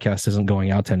podcast isn't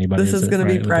going out to anybody. This is going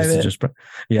to be private.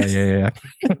 Yeah.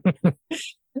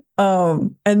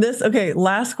 And okay,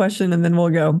 last question, and then we'll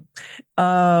go.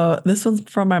 This one's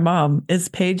from my mom. Is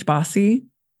Paige bossy?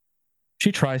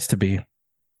 She tries to be.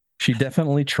 She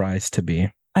definitely tries to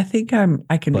be. I think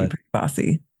I can be pretty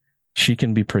bossy. She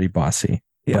can be pretty bossy,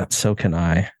 but so can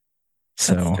I.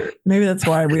 So maybe that's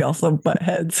why we also butt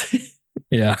heads.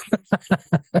 Yeah.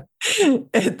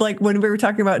 It's like when we were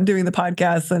talking about doing the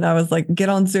podcast and I was like, get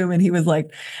on Zoom. And he was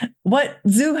like, what?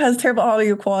 Zoom has terrible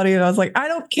audio quality. And I was like, I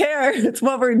don't care. It's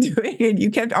what we're doing. And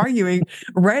you kept arguing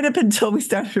right up until we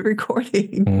started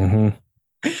recording.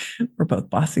 Mm-hmm. We're both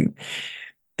bossy.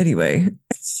 Anyway,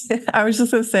 I was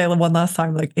just going to say one last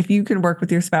time, like if you can work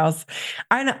with your spouse,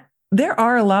 I know there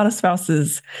are a lot of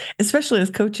spouses, especially as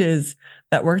coaches,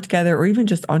 that work together, or even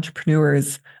just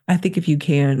entrepreneurs. I think if you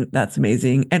can, that's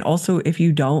amazing. And also if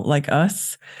you don't, like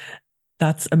us,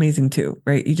 that's amazing too,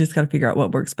 right? You just got to figure out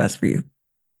what works best for you.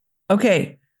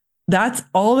 Okay. That's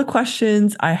all the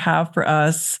questions I have for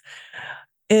us.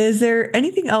 Is there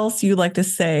anything else you'd like to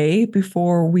say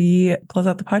before we close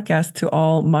out the podcast to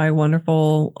all my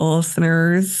wonderful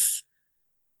listeners?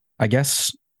 I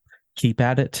guess keep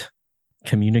at it,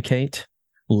 communicate,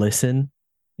 listen.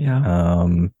 Yeah.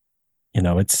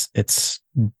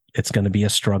 It's going to be a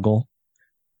struggle.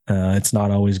 It's not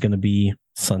always going to be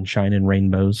sunshine and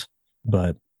rainbows,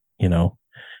 but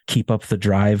keep up the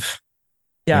drive.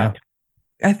 Yeah.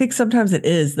 I think sometimes it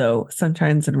is though,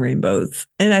 sunshines and rainbows.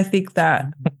 And I think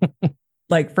that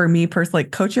like for me personally,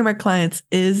 coaching my clients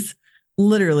is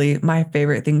literally my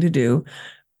favorite thing to do.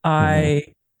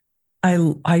 I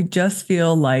just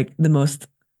feel like the most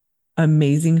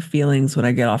amazing feelings when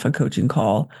I get off a coaching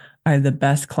call. I have the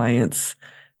best clients,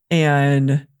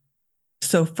 and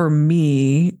So for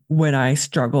me, when I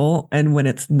struggle and when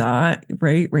it's not,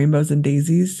 right, rainbows and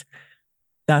daisies,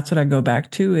 that's what I go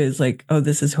back to is like, oh,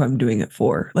 this is who I'm doing it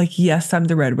for. Like, yes, I'm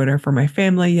the breadwinner for my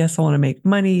family. Yes, I want to make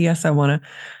money. Yes, I want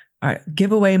to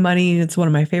give away money. It's one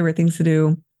of my favorite things to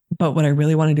do. But what I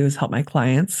really want to do is help my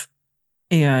clients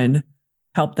and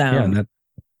help them. Yeah, and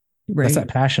right? That's that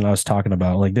passion I was talking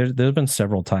about. Like there's been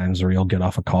several times where you'll get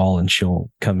off a call and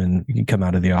she'll come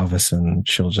out of the office and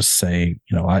she'll just say,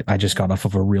 I just got off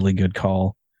of a really good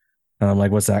call. And I'm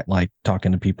like, what's that like,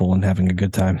 talking to people and having a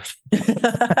good time?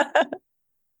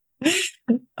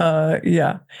 Yeah. But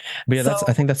yeah,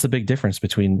 I think that's the big difference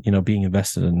between, being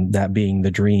invested and that being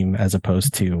the dream as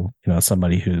opposed to,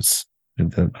 somebody who's,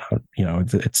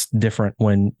 it's different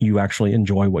when you actually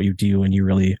enjoy what you do and you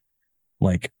really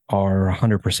like are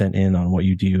 100% in on what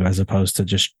you do as opposed to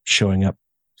just showing up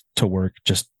to work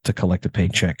just to collect a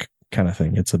paycheck kind of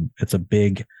thing. It's a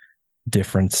big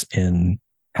difference in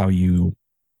how you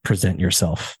present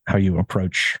yourself, how you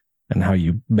approach and how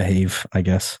you behave, I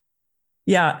guess.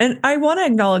 Yeah. And I want to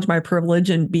acknowledge my privilege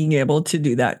in being able to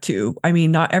do that too. I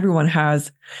mean, not everyone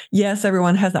has,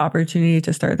 everyone has the opportunity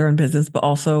to start their own business, but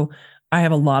also I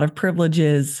have a lot of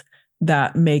privileges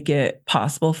that make it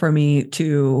possible for me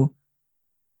to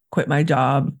quit my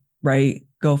job, right?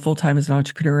 Go full-time as an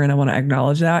entrepreneur. And I want to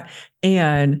acknowledge that.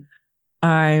 And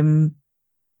I'm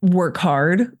work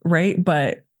hard, right?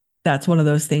 But that's one of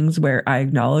those things where I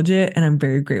acknowledge it and I'm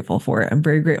very grateful for it. I'm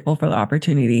very grateful for the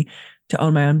opportunity to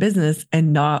own my own business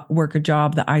and not work a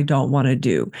job that I don't want to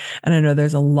do. And I know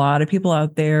there's a lot of people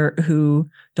out there who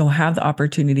don't have the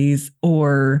opportunities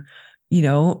or,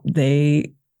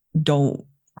 they don't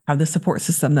have the support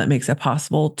system that makes it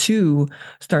possible to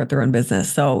start their own business.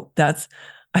 So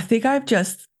I think I've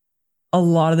just a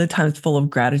lot of the times full of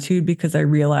gratitude because I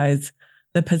realize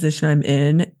the position I'm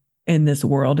in this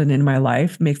world and in my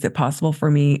life makes it possible for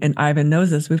me. And Ivan knows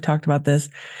this. We've talked about this,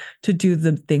 to do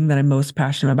the thing that I'm most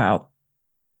passionate about.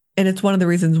 And it's one of the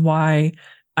reasons why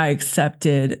I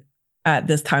accepted at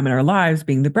this time in our lives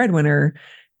being the breadwinner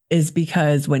is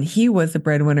because when he was the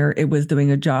breadwinner, it was doing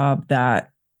a job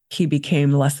that he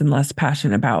became less and less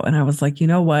passionate about. And I was like, you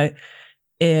know what?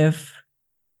 If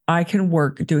I can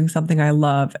work doing something I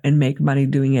love and make money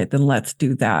doing it, then let's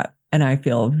do that. And I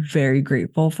feel very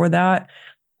grateful for that.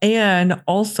 And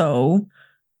also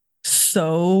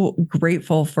so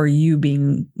grateful for you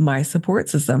being my support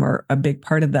system or a big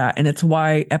part of that. And it's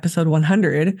why episode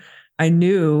 100, I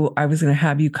knew I was going to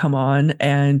have you come on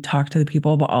and talk to the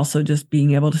people, but also just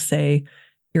being able to say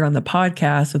here on the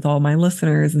podcast with all my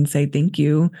listeners and say thank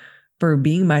you for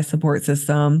being my support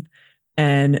system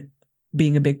and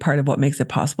being a big part of what makes it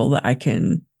possible that I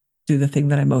can do the thing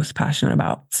that I'm most passionate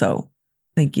about. So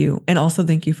thank you. And also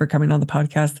thank you for coming on the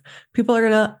podcast. People are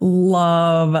going to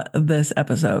love this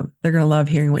episode. They're going to love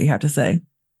hearing what you have to say.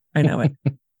 I know it.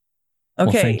 Okay.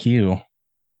 Well, thank you.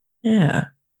 Yeah.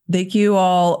 Thank you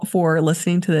all for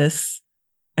listening to this.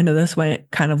 I know this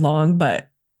went kind of long, but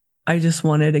I just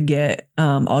wanted to get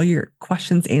all your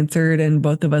questions answered, and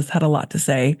both of us had a lot to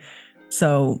say.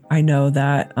 So I know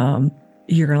that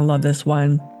you're going to love this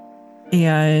one,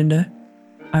 and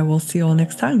I will see you all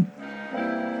next time.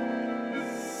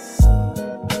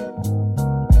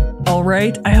 All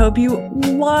right. I hope you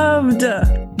loved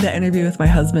the interview with my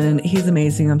husband. He's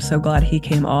amazing. I'm so glad he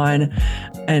came on.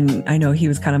 And I know he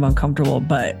was kind of uncomfortable,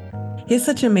 but he has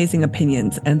such amazing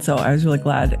opinions. And so I was really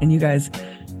glad. And you guys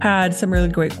had some really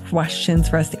great questions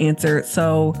for us to answer.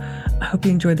 So I hope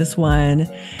you enjoyed this one.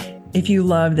 If you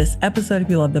love this episode, if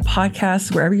you love the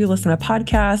podcast, wherever you listen to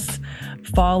podcasts,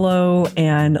 follow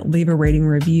and leave a rating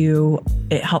review.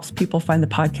 It helps people find the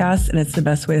podcast, and it's the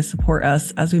best way to support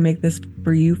us as we make this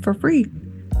for you for free.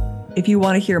 If you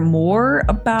want to hear more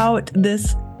about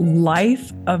this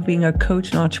life of being a coach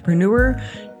and entrepreneur,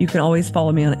 you can always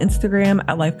follow me on Instagram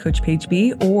at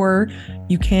LifeCoachPageB, or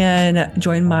you can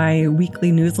join my weekly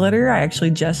newsletter. I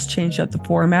actually just changed up the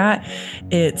format.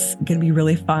 It's going to be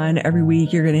really fun. Every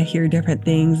week, you're going to hear different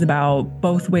things about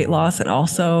both weight loss and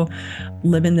also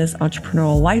living this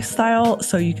entrepreneurial lifestyle.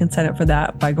 So you can sign up for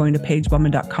that by going to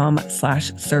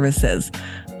pagebowman.com/services.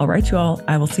 All right, you all.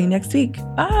 I will see you next week.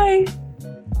 Bye.